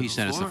happened. He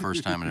said it's the before.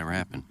 first time it ever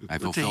happened. I But to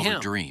fulfilled a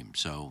him. dream,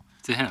 so...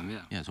 To him, yeah.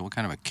 Yeah, so what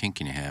kind of a kink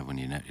can you have when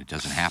it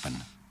doesn't happen?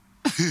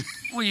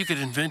 Well, you could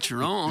invent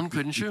your own,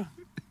 couldn't you?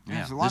 Yeah,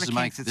 There's a lot this of is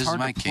my, kinks. It's this hard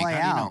is my to kink. play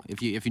How do you know? out.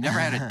 If you never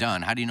had it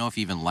done, how do you know if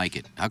you even like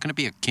it? How can it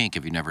be a kink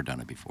if you've never done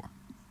it before?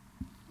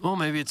 Well,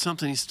 maybe it's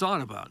something he's thought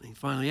about and he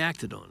finally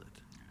acted on it.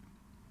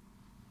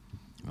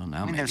 Well, now I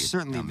mean, maybe, there's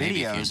certainly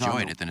maybe if you videos on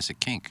enjoyed the- it, then it's a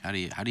kink. How do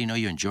you know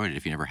you enjoyed it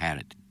if you never had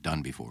it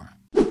done before?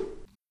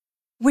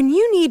 When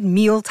you need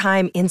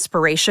mealtime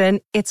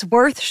inspiration, it's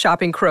worth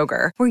shopping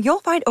Kroger, where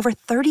you'll find over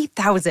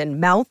 30,000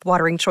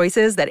 mouth-watering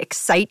choices that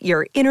excite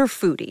your inner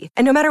foodie.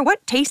 And no matter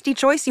what tasty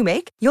choice you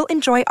make, you'll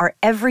enjoy our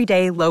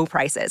everyday low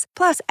prices,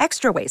 plus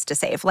extra ways to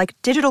save, like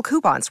digital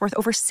coupons worth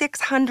over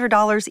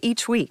 $600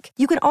 each week.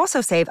 You can also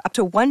save up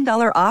to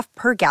 $1 off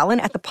per gallon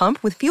at the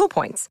pump with fuel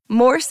points.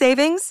 More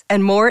savings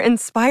and more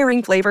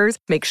inspiring flavors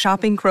make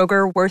shopping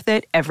Kroger worth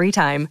it every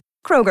time.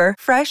 Kroger,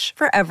 fresh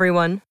for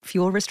everyone.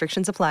 Fuel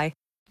restrictions apply.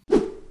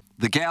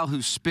 The gal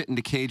who spit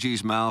into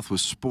KG's mouth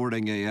was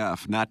Sporting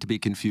AF, not to be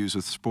confused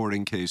with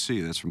Sporting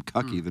KC. That's from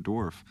Cucky the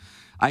Dwarf.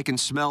 I can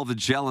smell the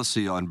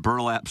jealousy on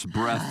Burlap's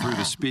breath through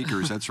the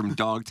speakers. That's from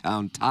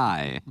Dogtown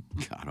Ty.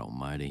 God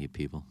almighty, you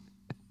people.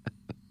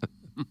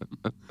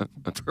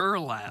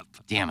 Burlap.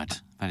 Damn it.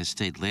 If I'd have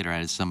stayed later, I'd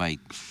have somebody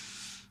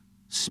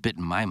spit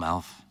in my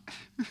mouth.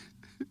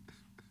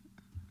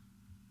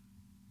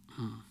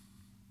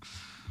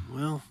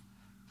 Well,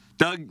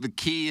 Doug, the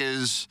key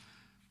is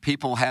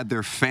people had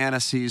their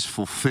fantasies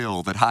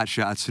fulfilled at Hot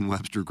Shots in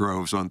Webster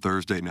Groves on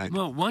Thursday night.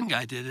 well, one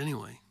guy did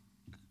anyway.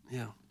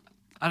 Yeah.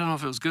 I don't know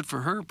if it was good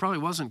for her. Probably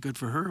wasn't good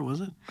for her,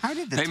 was it? How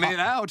did the They made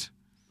out.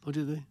 Oh,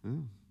 did they?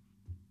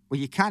 Well,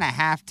 you kind of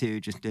have to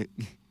just to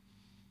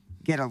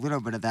get a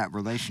little bit of that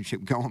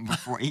relationship going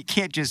before. You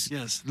can't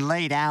just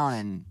lay down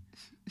and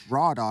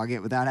raw dog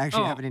it without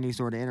actually having any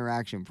sort of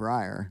interaction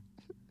prior.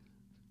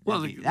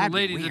 Well, That'd the be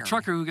lady, the weird.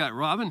 trucker who got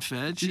Robin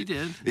fed, she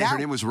did. Yeah, her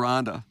name was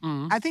Rhonda.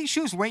 I think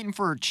she was waiting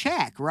for her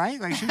check, right?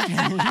 Like she was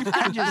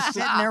just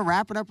sitting there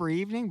wrapping up her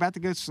evening, about to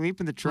go sleep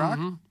in the truck.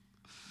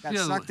 Got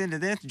Yeah, sucked into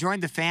this,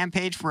 joined the fan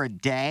page for a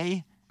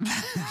day. She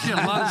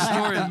had a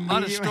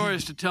lot of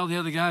stories to tell the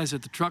other guys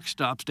at the truck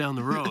stops down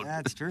the road.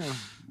 That's true.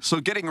 So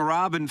getting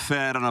Robin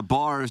fed on a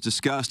bar is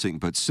disgusting,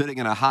 but sitting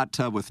in a hot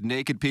tub with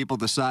naked people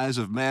the size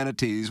of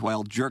manatees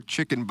while jerk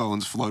chicken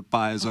bones float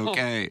by is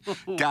okay.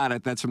 Got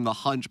it. That's from the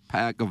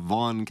Hunchback of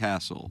Vaughan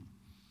Castle.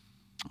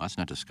 Well, that's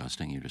not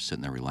disgusting. You're just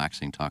sitting there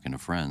relaxing, talking to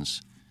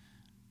friends.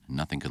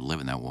 Nothing could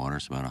live in that water.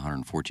 It's about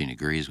 114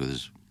 degrees with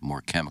as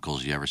more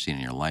chemicals you ever seen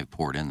in your life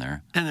poured in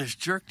there. And there's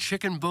jerk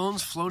chicken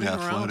bones floating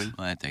around.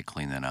 Well, they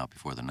clean that out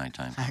before the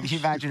nighttime. Can you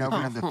imagine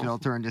opening up the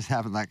filter and just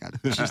having like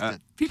just a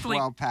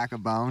 12-pack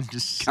of bone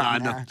just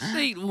sitting there?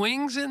 They eat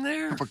wings in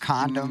there? A couple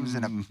condoms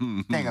and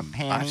a thing of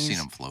panties. I've seen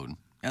them floating.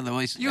 Yeah, the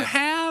way You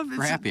have?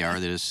 for happy hour.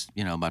 There's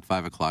about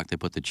 5 o'clock. They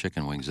put the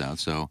chicken wings out,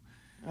 so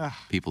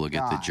people will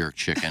get the jerk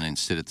chicken and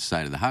sit at the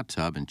side of the hot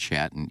tub and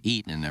chat and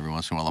eat, and every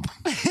once in a while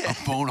a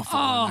bone will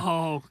fall in there.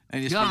 Oh,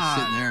 And you just be God.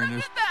 sitting there and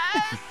there's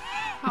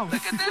Look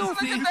at this,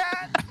 look at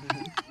that.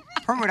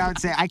 Or what I would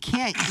say, I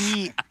can't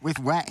eat with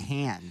wet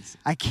hands.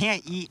 I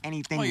can't eat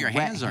anything well, with your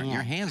wet hands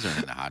aren't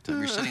in the hot tub.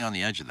 You're sitting on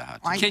the edge of the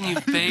hot tub. Can you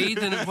bathe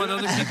in what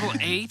other people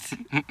ate?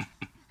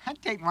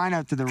 I'd take mine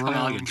up to the room. Kind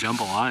of like a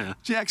jambalaya.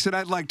 Jackson,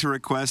 I'd like to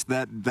request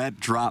that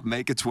drop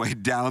make its way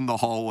down the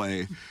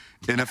hallway.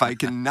 And if I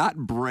cannot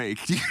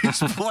break, you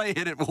just play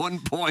it at one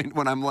point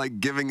when I'm like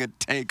giving a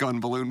take on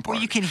Balloon Park.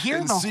 Well, you can hear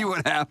and the see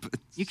what happens.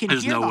 You can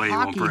hear the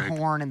hockey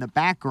horn in the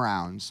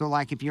background. So,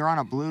 like, if you're on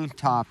a blue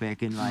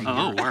topic and like,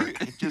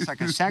 it's just like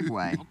a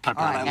segue. All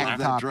right,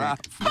 next topic.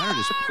 Look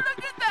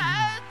at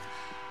that!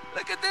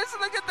 Look at this!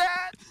 Look at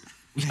that!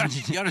 You got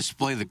to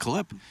display the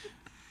clip.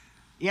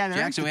 Yeah,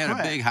 Jackson, we had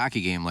a big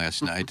hockey game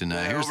last night, and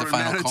here's the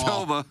final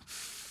call.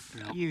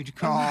 Huge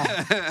call.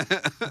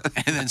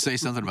 And then say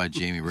something about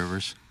Jamie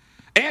Rivers.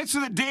 Answer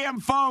the damn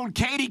phone.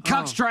 Katie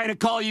Cook's trying to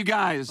call you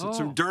guys. It's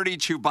some dirty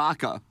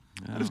Chewbacca.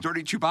 What does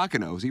dirty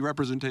Chewbacca know? Is he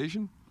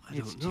representation?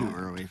 It's too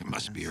early. It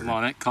must be her Come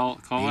on, Nick, call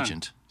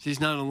agent. She's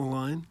not on the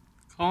line.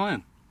 Call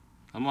in.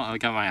 I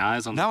got my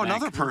eyes on the Now bank.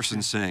 another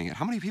person's saying it.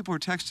 How many people are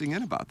texting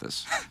in about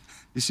this?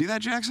 You see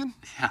that, Jackson?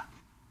 Yeah.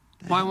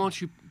 Why won't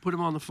you put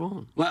him on the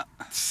phone? Well,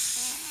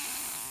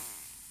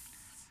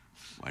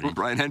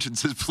 Brian Henson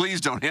says, please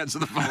don't answer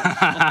the phone.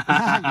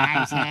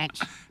 Nice,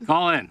 Hench.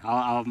 Call in.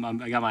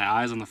 I got my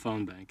eyes on the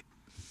phone bank.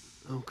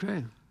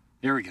 Okay.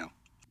 Here we go.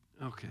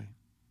 Okay.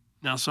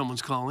 Now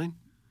someone's calling.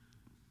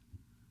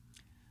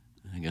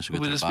 I guess we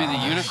got Would this be the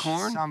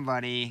unicorn?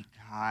 Somebody,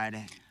 God.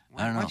 I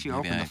don't know. Once you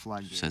Maybe open I the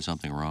floodgates. said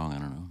something wrong. I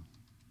don't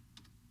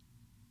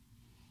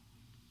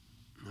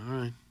know. All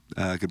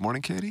right. Good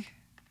morning, Katie.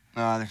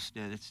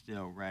 It's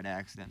still red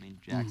X. That means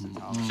Jackson's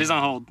calling. She's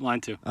on hold.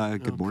 Line 2.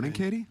 Good morning,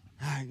 Katie.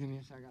 Give me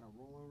a second. I gotta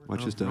roll over.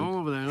 Watch this, Doug. Roll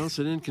over there. It's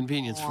an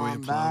inconvenience for you,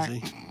 I'm back.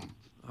 Plowsy.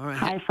 All right.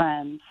 Hi,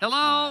 friends.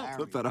 Hello.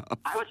 Flip that up.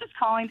 I was just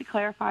calling to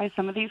clarify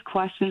some of these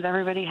questions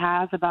everybody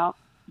has about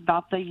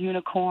the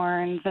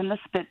unicorns and the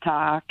spit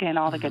talk and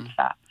all the good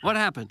stuff. What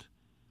happened?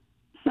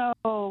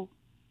 So,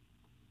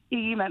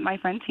 you met my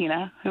friend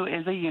Tina, who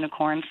is a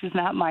unicorn. She's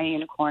not my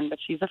unicorn, but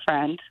she's a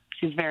friend.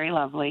 She's very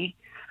lovely.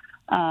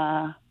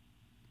 The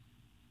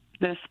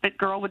spit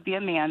girl would be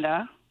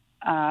Amanda.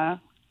 I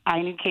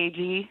knew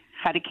KG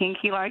had a kink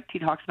he liked. He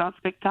talks about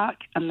spit talk.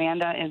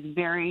 Amanda is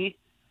very,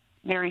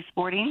 very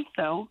sporting,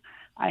 so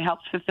I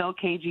helped fulfill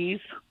KG's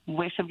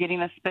wish of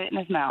getting a spit in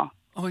his mouth.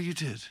 Oh, you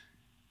did?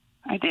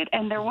 I did.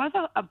 And there was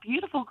a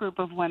beautiful group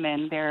of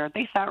women there.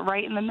 They sat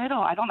right in the middle.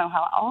 I don't know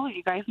how all of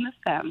you guys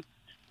missed them.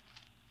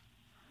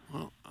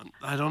 Well,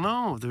 I don't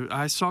know.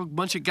 I saw a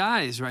bunch of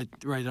guys right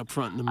up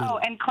front in the middle. Oh,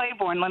 and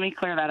Claiborne, let me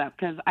clear that up,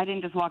 because I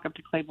didn't just walk up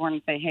to Claiborne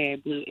and say, hey, I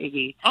blew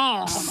Iggy.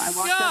 Oh, I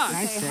walked up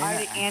to say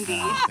hi to Andy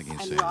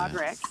and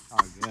Roderick. Oh,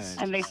 good.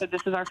 And they said,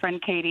 this is our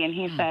friend Katie. And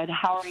he said,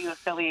 how are you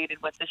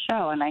affiliated with the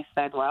show? And I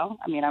said, well,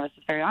 I was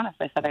just very honest.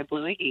 I said, I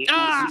blew Iggy.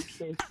 And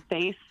his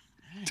face.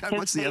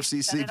 What's the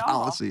face said FCC it all.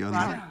 policy on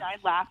Robert that? died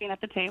laughing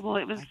at the table.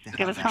 It was The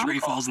tree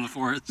comical. falls in the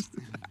forest.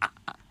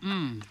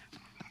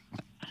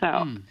 So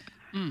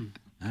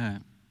All right.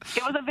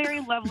 it was a very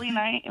lovely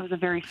night. It was a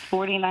very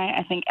sporty night.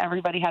 I think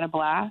everybody had a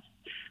blast.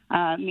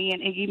 Me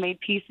and Iggy made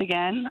peace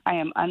again. I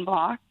am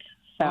unblocked.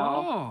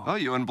 So Oh,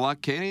 you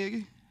unblocked Katie,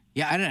 Iggy?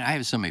 Yeah, I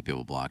have so many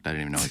people blocked. I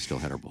didn't even know I still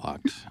had her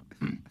blocked.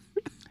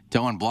 To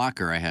unblock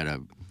her, I had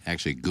to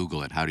actually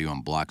Google it. How do you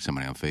unblock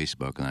somebody on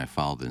Facebook? And I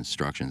followed the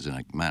instructions,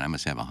 and I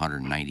must have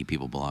 190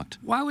 people blocked.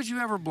 Why would you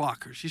ever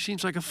block her? She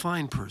seems like a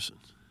fine person.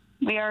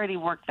 we already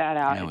worked that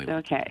out. Yeah, we It's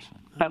worked okay.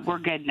 But we're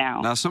good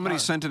now. Now, somebody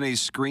sent in a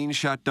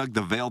screenshot, Doug,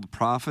 the Veiled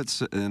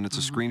Prophets, and it's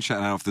a screenshot. I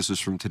don't know if this is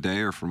from today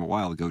or from a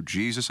while ago.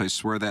 Jesus, I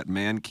swear that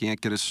man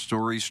can't get his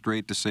story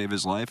straight to save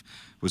his life.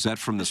 Was that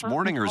from this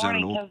morning, or is that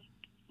an old?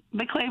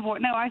 The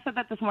Claiborne. No, I said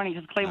that this morning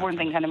because Claiborne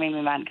thing kind of made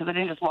me mad because I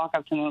didn't just walk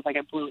up to him and was like,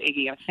 I blew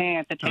Iggy. I was sitting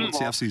at the table it's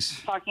the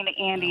FCC. talking to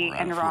Andy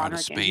and we're out of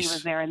Roderick, and he space.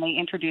 was there, and they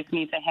introduced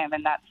me to him,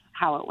 and that's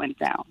how it went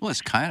down. Well,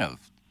 it's kind of.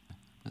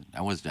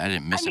 I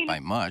didn't miss it by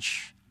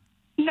much.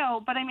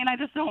 No, but I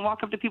just don't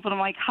walk up to people and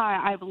I'm like,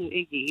 hi, I blew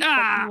Iggy.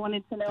 But you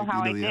wanted to know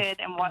how I did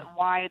and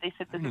why they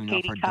said this is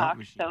Katie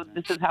Cox, so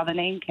this is how the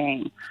name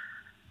came.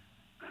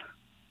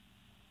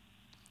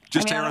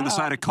 Just I err on the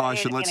side of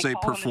caution. Let's say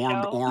call on the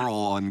performed show. oral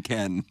on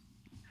Ken.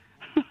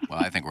 Well,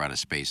 I think we're out of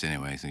space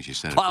anyway, since you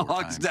said it 4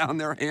 Plowhawk's times. down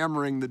there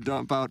hammering the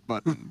dump out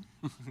button.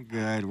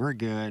 Good. We're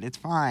good. It's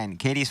fine.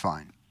 Katie's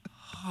fine.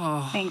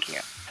 Thank you.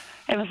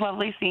 It was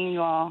lovely seeing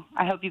you all.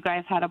 I hope you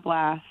guys had a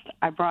blast.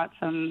 I brought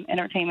some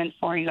entertainment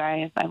for you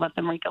guys. I let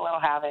them wreak a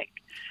little havoc.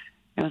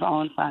 It was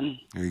all in fun.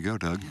 There you go,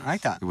 Doug. I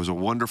like that. It was a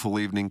wonderful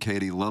evening,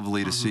 Katie.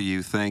 Lovely to see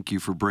you. Thank you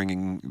for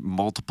bringing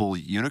multiple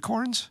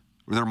unicorns.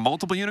 Were there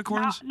multiple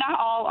unicorns? Not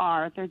all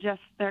are.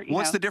 They're.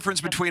 What's the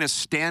difference between a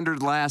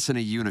standard lass and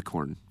a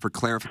unicorn, for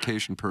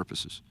clarification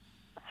purposes?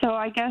 So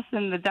I guess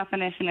in the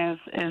definition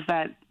is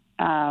that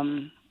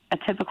a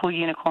typical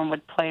unicorn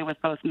would play with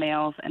both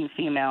males and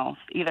females.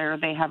 Either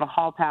they have a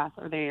hall pass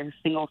or they are a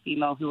single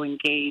female who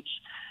engage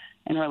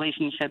in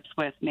relationships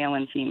with male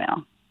and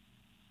female.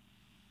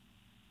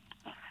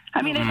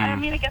 I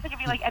guess it could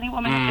be like any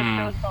woman that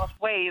just goes both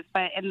ways,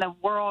 but in the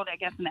world, I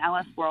guess in the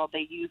LS world,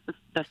 they use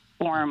this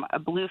form. A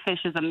bluefish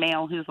is a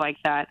male who's like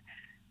that.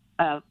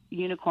 A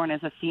unicorn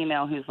is a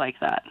female who's like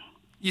that.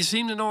 You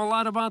seem to know a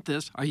lot about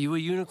this. Are you a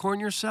unicorn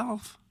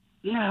yourself?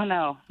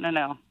 No.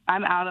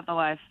 I'm out of the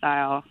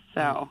lifestyle,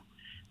 so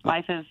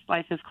life is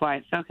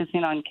quiet.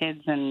 Focusing on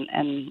kids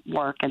and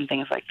work and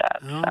things like that.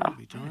 Oh, so.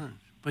 be darned.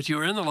 But you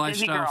were in the Busy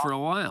lifestyle girl. for a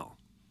while.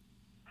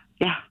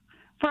 Yeah,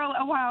 for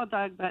a while,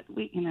 Doug. But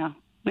we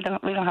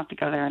don't have to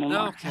go there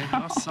anymore. Okay.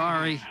 Oh,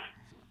 sorry.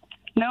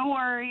 No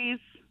worries.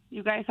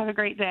 You guys have a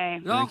great day.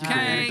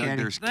 Okay.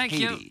 There's Thank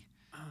Katie. you.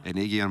 And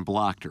Iggy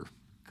unblocked her.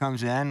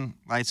 Comes in,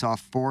 lights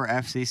off 4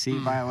 FCC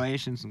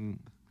violations, and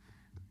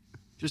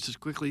just as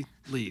quickly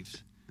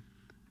leaves.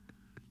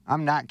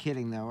 I'm not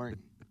kidding though. We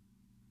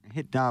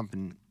hit dump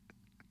and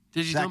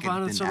Did you dump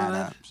out on some of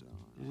that? Up, so.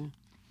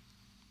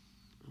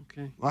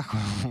 Okay.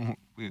 Luckily,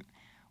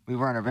 we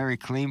run a very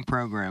clean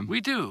program.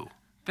 We do.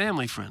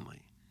 Family friendly.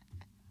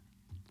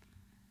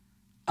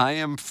 I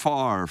am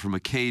far from a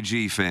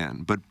KG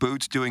fan, but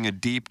Boots doing a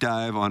deep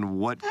dive on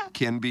what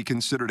can be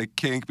considered a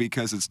kink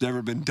because it's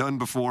never been done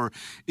before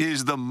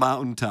is the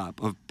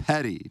mountaintop of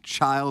petty,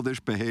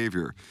 childish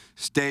behavior.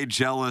 Stay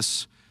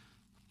jealous.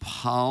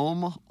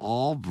 Palm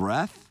all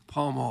breath?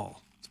 Palm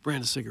all. It's a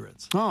brand of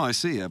cigarettes. Oh, I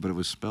see. Yeah, but it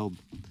was spelled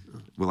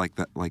with like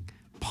that, like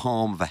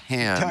palm the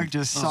hand. Doug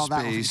just saw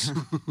that space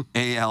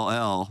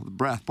ALL.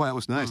 Breath. Boy, that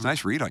was nice.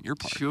 Nice read on your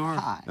part. Sure.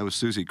 That was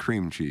Susie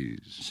Cream Cheese.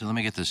 So let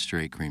me get this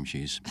straight, cream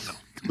cheese.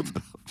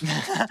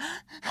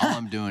 All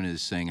I'm doing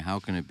is saying, how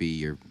can it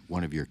be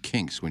one of your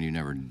kinks when you've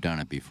never done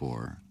it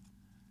before?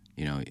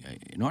 You know,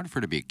 in order for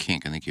it to be a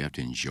kink, I think you have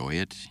to enjoy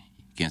it.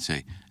 You can't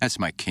say, that's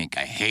my kink.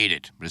 I hate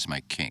it, but it's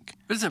my kink.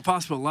 But isn't it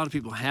possible a lot of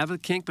people have a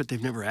kink, but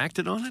they've never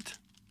acted on it?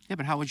 Yeah,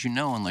 but how would you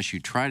know unless you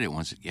tried it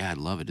once? Yeah, I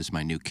love it. It's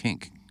my new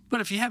kink.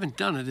 But if you haven't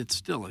done it, it's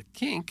still a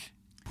kink.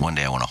 One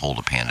day I want to hold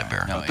a panda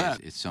bear. No,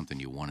 it's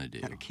something you want to do.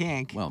 A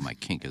kink. Well, my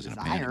kink isn't a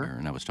panda bear,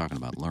 and I was talking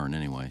about learn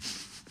anyway.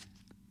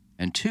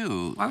 And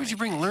 2... Why would you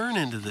bring learn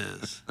into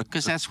this?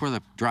 Because that's where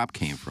the drop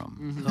came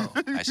from. Oh.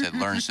 I said,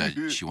 learn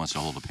said she wants to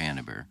hold a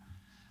panda bear.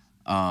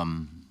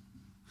 And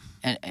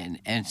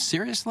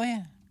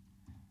seriously,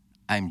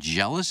 I'm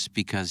jealous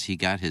because he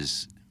got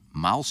his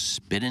mouth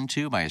spit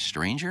into by a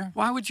stranger.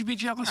 Why would you be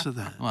jealous of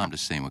that? Well, I'm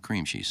just saying what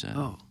Cream Cheese said.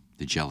 Oh.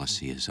 The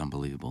jealousy is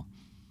unbelievable.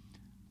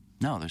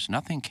 No, there's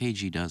nothing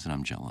KG does that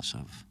I'm jealous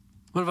of.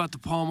 What about the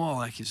Pall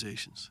Mall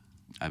accusations?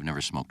 I've never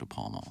smoked a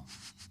Pall Mall.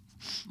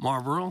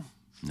 Marlboro?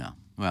 No.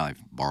 Well,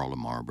 I've borrowed a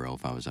Marlboro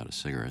if I was out of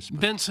cigarettes. But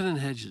Benson and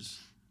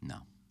Hedges? No.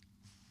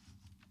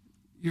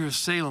 You're a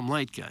Salem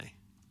Light guy.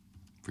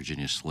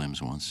 Virginia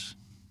Slims once.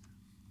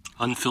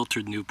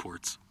 Unfiltered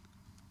Newports.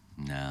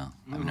 No,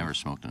 I've never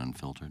smoked an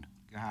unfiltered.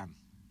 God.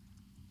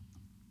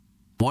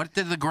 What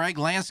did the Greg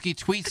Lansky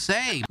tweet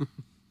say?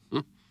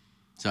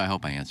 So I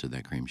hope I answered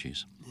that, Cream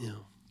Cheese. Yeah.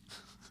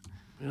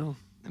 Well,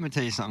 let me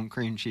tell you something,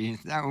 Cream Cheese.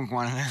 That was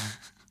one of them.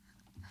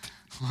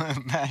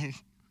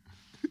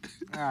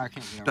 I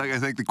can't get Doug, I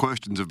think the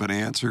questions have been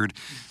answered.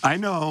 I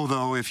know,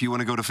 though, if you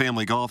want to go to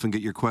Family Golf and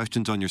get your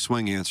questions on your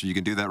swing answer, you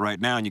can do that right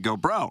now. And you go,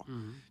 bro,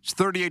 it's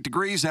 38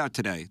 degrees out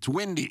today. It's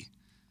windy.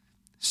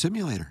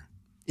 Simulator.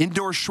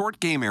 Indoor short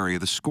game area,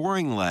 the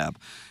scoring lab.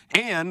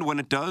 And when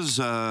it does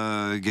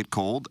get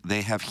cold,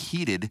 they have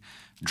heated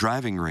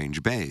driving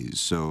range bays.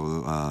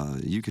 So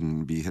you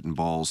can be hitting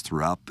balls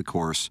throughout the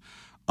course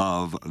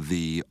of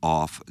the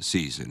off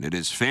season. It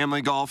is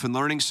Family Golf and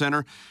Learning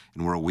Center,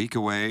 and we're a week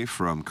away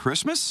from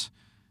Christmas.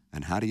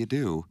 And how do you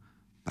do?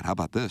 But how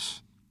about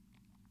this?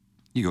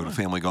 You go to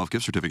Family Golf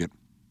gift certificate.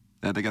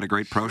 They got a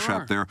great pro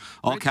shop there.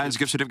 All kinds of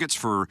gift certificates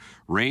for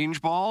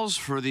range balls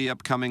for the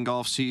upcoming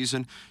golf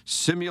season,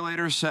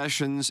 simulator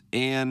sessions,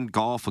 and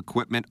golf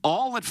equipment,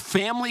 all at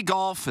Family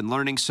Golf and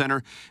Learning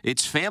Center.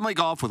 It's Family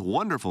Golf with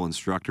wonderful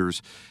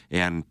instructors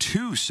and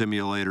 2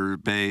 simulator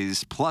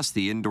bays, plus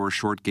the indoor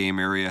short game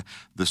area,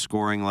 the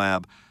scoring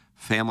lab.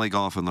 Family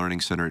Golf and Learning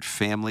Center at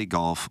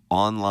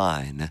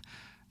familygolfonline.com.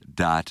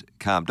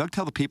 Doug,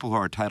 tell the people who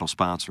our title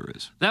sponsor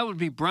is. that would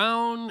be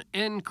Brown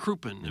and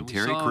Crouppen. And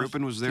Terry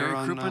Crouppen was there Terry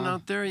on, Crouppen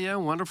out there, yeah,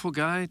 wonderful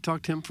guy.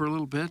 Talked to him for a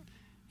little bit.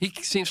 He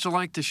seems to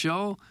like the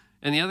show.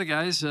 And the other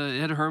guys,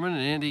 Ed Herman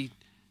and Andy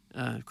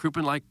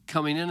Crouppen, like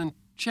coming in and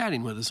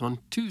chatting with us on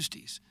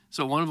Tuesdays.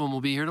 So one of them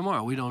will be here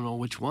tomorrow. We don't know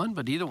which one,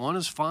 but either one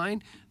is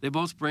fine. They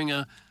both bring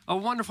a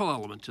wonderful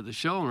element to the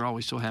show, and we're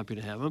always so happy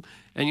to have them.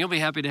 And you'll be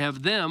happy to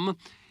have them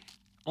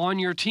on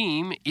your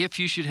team if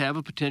you should have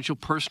a potential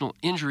personal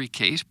injury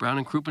case.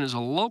 Brown & Crouppen is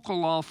a local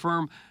law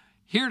firm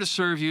here to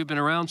serve you. Been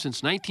around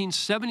since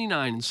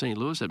 1979 in St.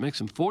 Louis. That makes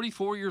them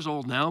 44 years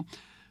old now,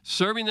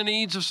 serving the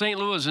needs of St.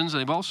 Louisans.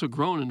 They've also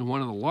grown into one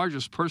of the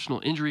largest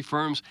personal injury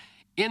firms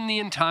in the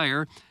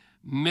entire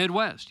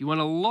Midwest. You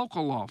want a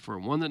local law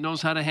firm, one that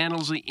knows how to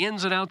handle the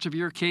ins and outs of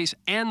your case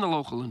and the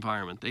local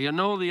environment. They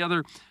know the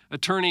other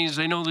attorneys,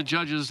 they know the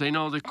judges, they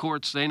know the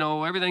courts, they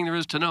know everything there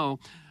is to know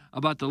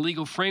about the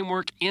legal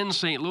framework in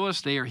St. Louis.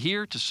 They are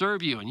here to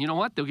serve you. And you know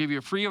what? They'll give you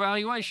a free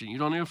evaluation. You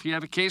don't know if you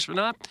have a case or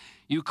not.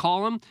 You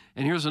call them,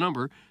 and here's the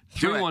number,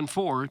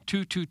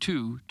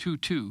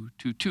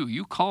 314-222-2222.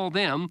 You call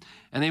them,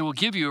 and they will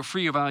give you a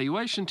free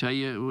evaluation, tell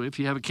you if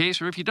you have a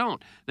case or if you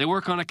don't. They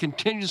work on a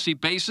contingency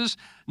basis,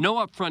 no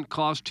upfront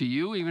cost to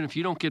you, even if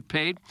you don't get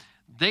paid.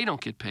 they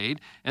don't get paid,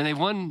 and they've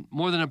won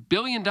more than $1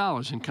 billion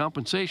in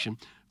compensation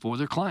for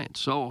their clients.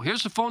 So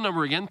here's the phone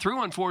number again,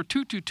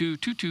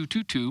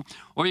 314-222-2222,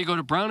 or you go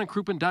to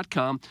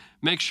brownandcrouppen.com.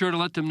 Make sure to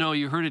let them know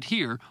you heard it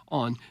here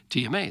on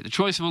TMA. The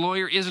choice of a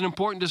lawyer is an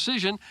important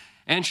decision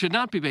and should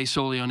not be based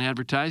solely on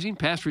advertising.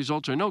 Past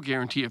results are no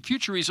guarantee of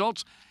future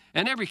results,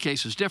 and every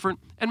case is different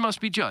and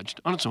must be judged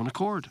on its own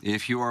accord.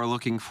 If you are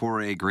looking for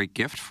a great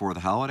gift for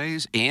the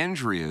holidays,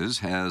 Andrea's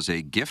has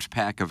a gift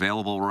pack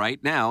available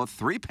right now, a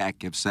 3-pack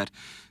gift set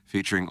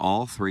featuring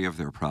all 3 of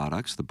their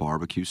products, the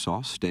barbecue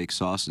sauce, steak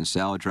sauce, and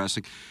salad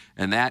dressing,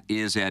 and that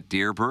is at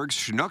Deerberg's.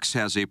 Schnucks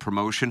has a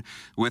promotion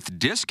with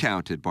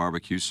discounted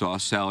barbecue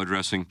sauce, salad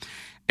dressing,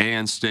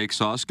 and steak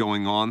sauce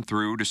going on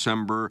through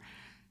December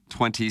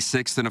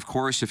 26th. And, of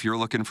course, if you're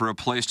looking for a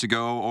place to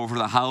go over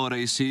the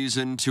holiday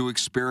season to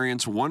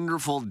experience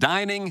wonderful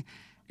dining,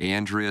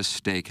 Andrea's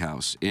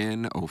Steakhouse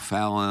in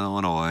O'Fallon,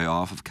 Illinois,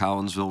 off of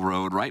Collinsville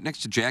Road, right next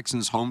to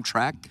Jackson's home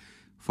track,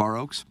 Far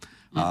Oaks,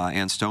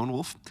 and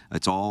Stonewolf.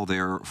 It's all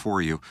there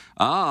for you.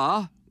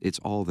 It's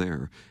all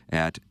there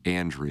at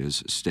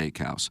Andrea's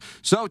Steakhouse.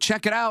 So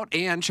check it out,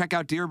 and check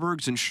out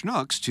Deerberg's and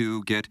Schnucks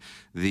to get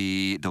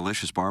the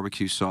delicious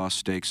barbecue sauce,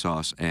 steak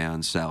sauce,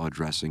 and salad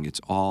dressing.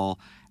 It's all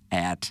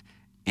at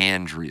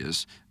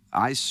Andrea's.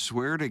 I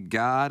swear to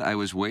God, I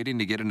was waiting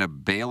to get into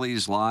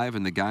Bailey's Live,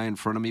 and the guy in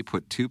front of me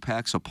put 2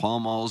 packs of Pall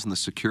Malls in the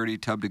security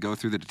tub to go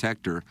through the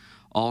detector.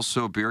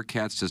 Also, Beer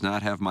Cats does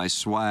not have my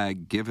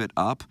swag. Give it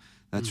up.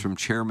 That's from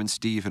Chairman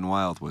Steve in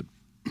Wildwood.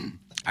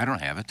 I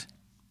don't have it.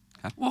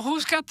 Well,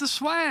 who's got the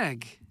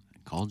swag?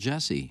 Call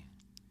Jesse.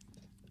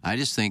 I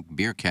just think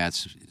Beer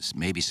Cats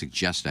maybe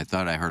suggested, I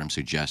thought I heard him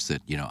suggest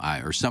that,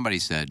 or somebody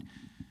said,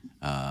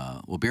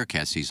 well, Beer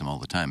Cat sees them all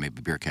the time. Maybe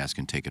Beer Cats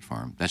can take it for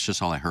him. That's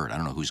just all I heard. I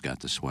don't know who's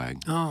got the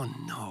swag. Oh,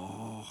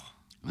 no.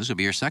 This will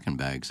be your second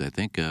bag, 'cause I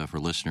think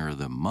for Listener of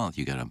the Month,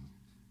 you got a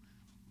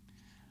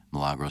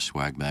Milagro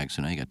swag bag,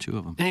 so now you got 2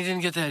 of them. And he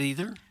didn't get that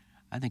either?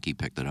 I think he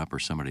picked it up, or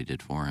somebody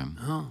did for him.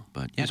 Oh.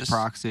 But yeah, It's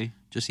proxy.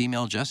 Just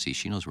email Jessie.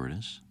 She knows where it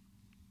is.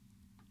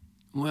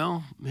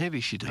 Well, maybe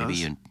she does. Maybe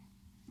you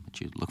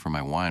look for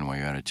my wine while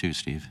you're at it too,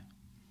 Steve.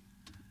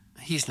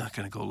 He's not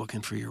going to go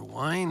looking for your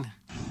wine.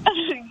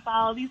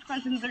 Wow, these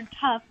questions are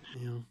tough.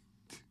 Yeah.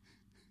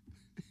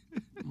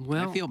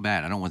 Well, I feel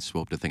bad. I don't want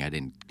Swope to think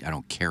I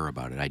don't care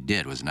about it. I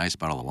did. It was a nice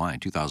bottle of wine,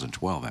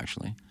 2012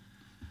 actually.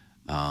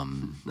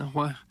 No,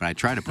 what? But I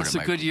tried to put That's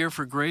it. a good year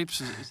for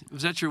grapes.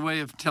 Was that your way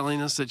of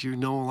telling us that you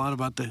know a lot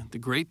about the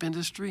grape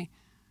industry?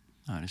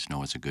 I just know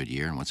what's a good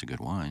year and what's a good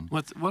wine.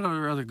 What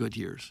are other good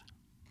years?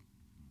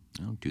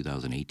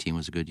 2018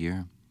 was a good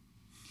year.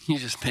 You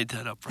just made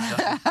that up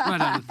right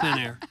out of thin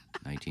air.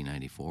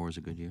 1994 was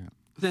a good year.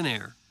 Thin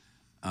air.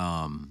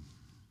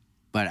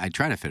 But I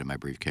tried to fit it in my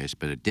briefcase,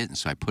 but it didn't,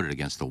 so I put it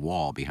against the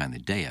wall behind the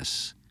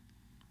dais.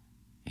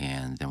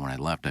 And then when I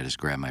left, I just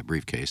grabbed my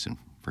briefcase and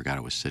forgot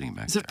it was sitting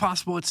back there. Is it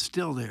possible it's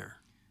still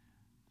there?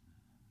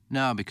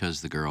 No,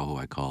 because the girl who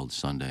I called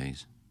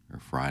Sundays or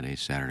Friday,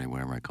 Saturday,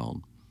 whatever I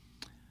called,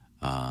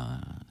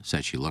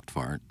 said she looked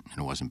for it and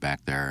it wasn't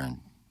back there,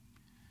 and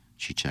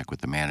she checked with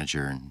the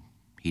manager and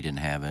he didn't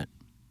have it.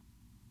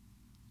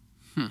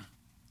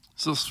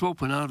 So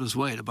Swope went out of his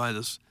way to buy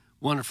this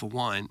wonderful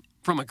wine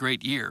from a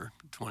great year,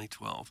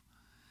 2012.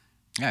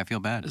 Yeah, I feel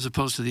bad. As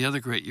opposed to the other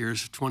great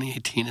years of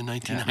 2018 and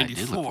 1994. Yeah, I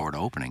did look forward to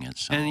opening it.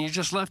 So. And you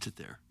just left it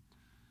there.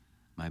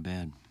 My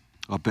bad.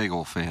 A big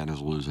old fan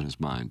is losing his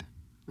mind.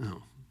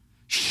 Oh.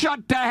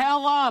 Shut the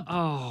hell up!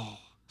 Oh.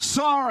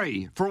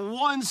 Sorry, for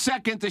 1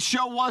 second, the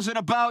show wasn't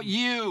about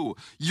you.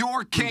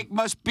 Your kick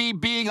must be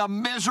being a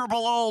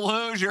miserable old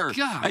Hoosier.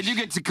 Gosh. And you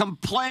get to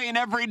complain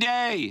every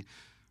day.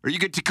 Or you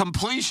get to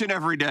completion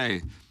every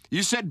day.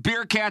 You said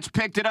Beer Cats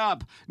picked it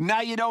up.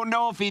 Now you don't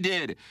know if he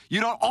did. You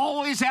don't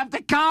always have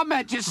to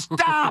comment. Just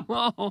stop.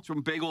 It's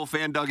from Big Old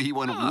Fan Doug. He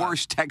won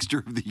Worst Texture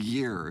of the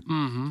Year,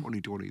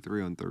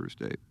 2023 on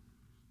Thursday.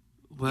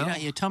 Well,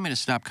 you tell me to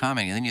stop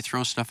commenting, and then you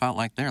throw stuff out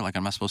like there, like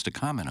I'm not supposed to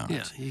comment on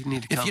it. Yeah, you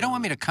need to If you don't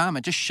want me to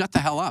comment, just shut the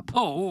hell up.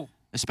 Oh.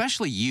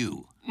 Especially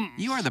you.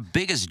 You are the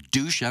biggest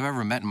douche I've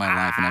ever met in my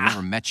life, and I've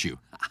never met you.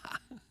 I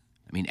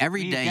mean,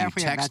 every day you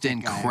text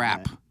in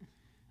crap.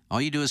 All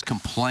you do is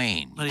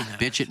complain. You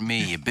bitch at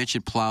me. You bitch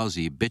at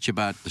Plowsy. You bitch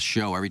about the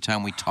show every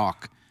time we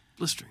talk.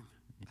 Blistering.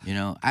 You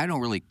know, I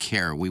don't really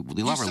care. We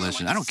love our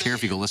listeners. I don't care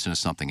if you go listen to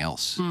something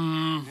else.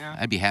 Yeah.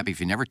 I'd be happy if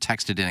you never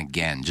texted in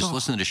again. Just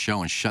listen to the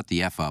show and shut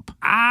the F up.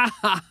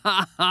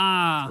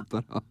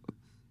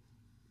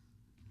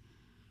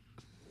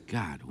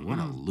 God, what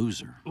a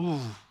loser.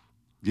 Ooh.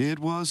 It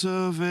was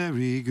a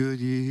very good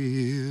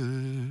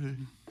year.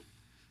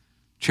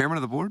 Chairman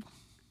of the board?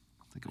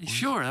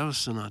 Sure, that was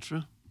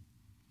Sinatra.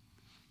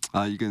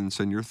 You can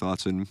send your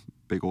thoughts in,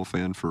 Big Old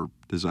Fan, for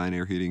Design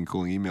Air Heating and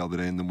Cooling email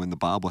today, and then win the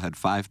bobblehead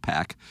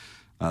 5-pack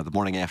the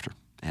morning after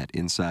at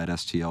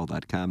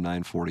InsideSTL.com,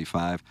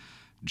 9:45.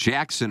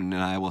 Jackson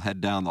and I will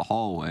head down the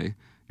hallway.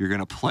 You're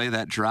going to play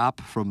that drop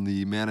from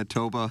the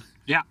Manitoba.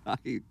 Yeah.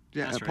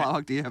 That's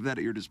Plowhawk, do you have that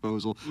at your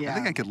disposal? Yeah. I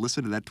think I could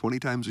listen to that 20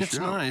 times a It's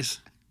show.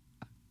 nice.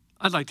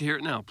 I'd like to hear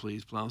it now,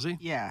 please, Plowsy.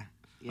 Yeah.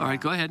 All right,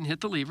 go ahead and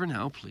hit the lever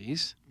now,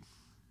 please.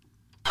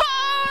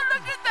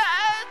 Look at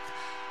that!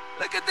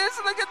 Look at this!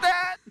 Look at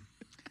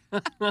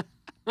that!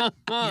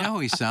 You know who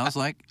he sounds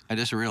like? I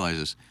just realized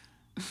this.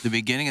 The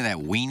beginning of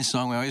that Ween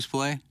song we always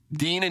play.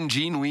 Dean and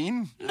Gene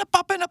Ween?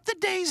 Popping up the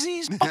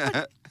daisies.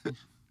 Popping.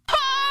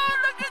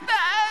 Look at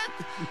that!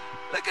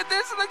 Look at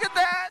this! Look at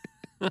that!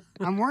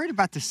 I'm worried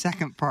about the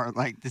second part.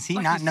 Like, does he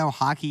not know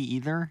hockey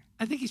either?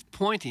 I think he's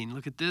pointing.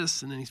 Look at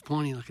this, and then he's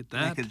pointing. Look at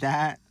that. Look at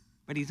that.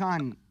 But he's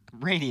on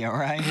radio,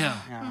 right?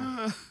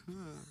 Yeah.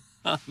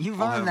 You've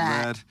We'll learned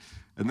have that.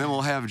 And then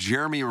we'll have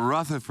Jeremy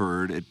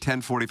Rutherford at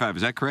 10:45.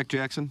 Is that correct,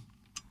 Jackson?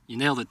 You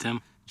nailed it,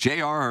 Tim.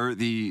 JR,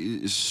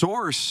 the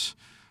source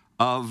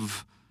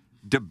of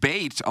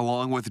debate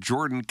along with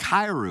Jordan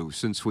Cairo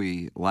since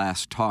we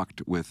last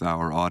talked with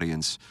our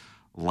audience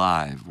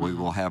live. We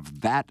will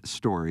have that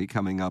story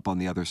coming up on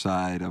the other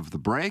side of the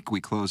break.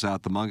 We close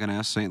out the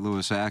Munganess, St.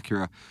 Louis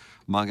Acura,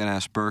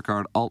 Munganess,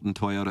 Burkhardt, Alton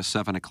Toyota,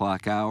 7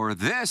 o'clock hour.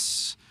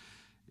 This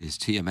is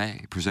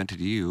TMA, presented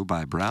to you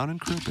by Brown and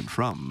Crouppen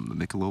from the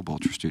Michelob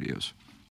Ultra Studios.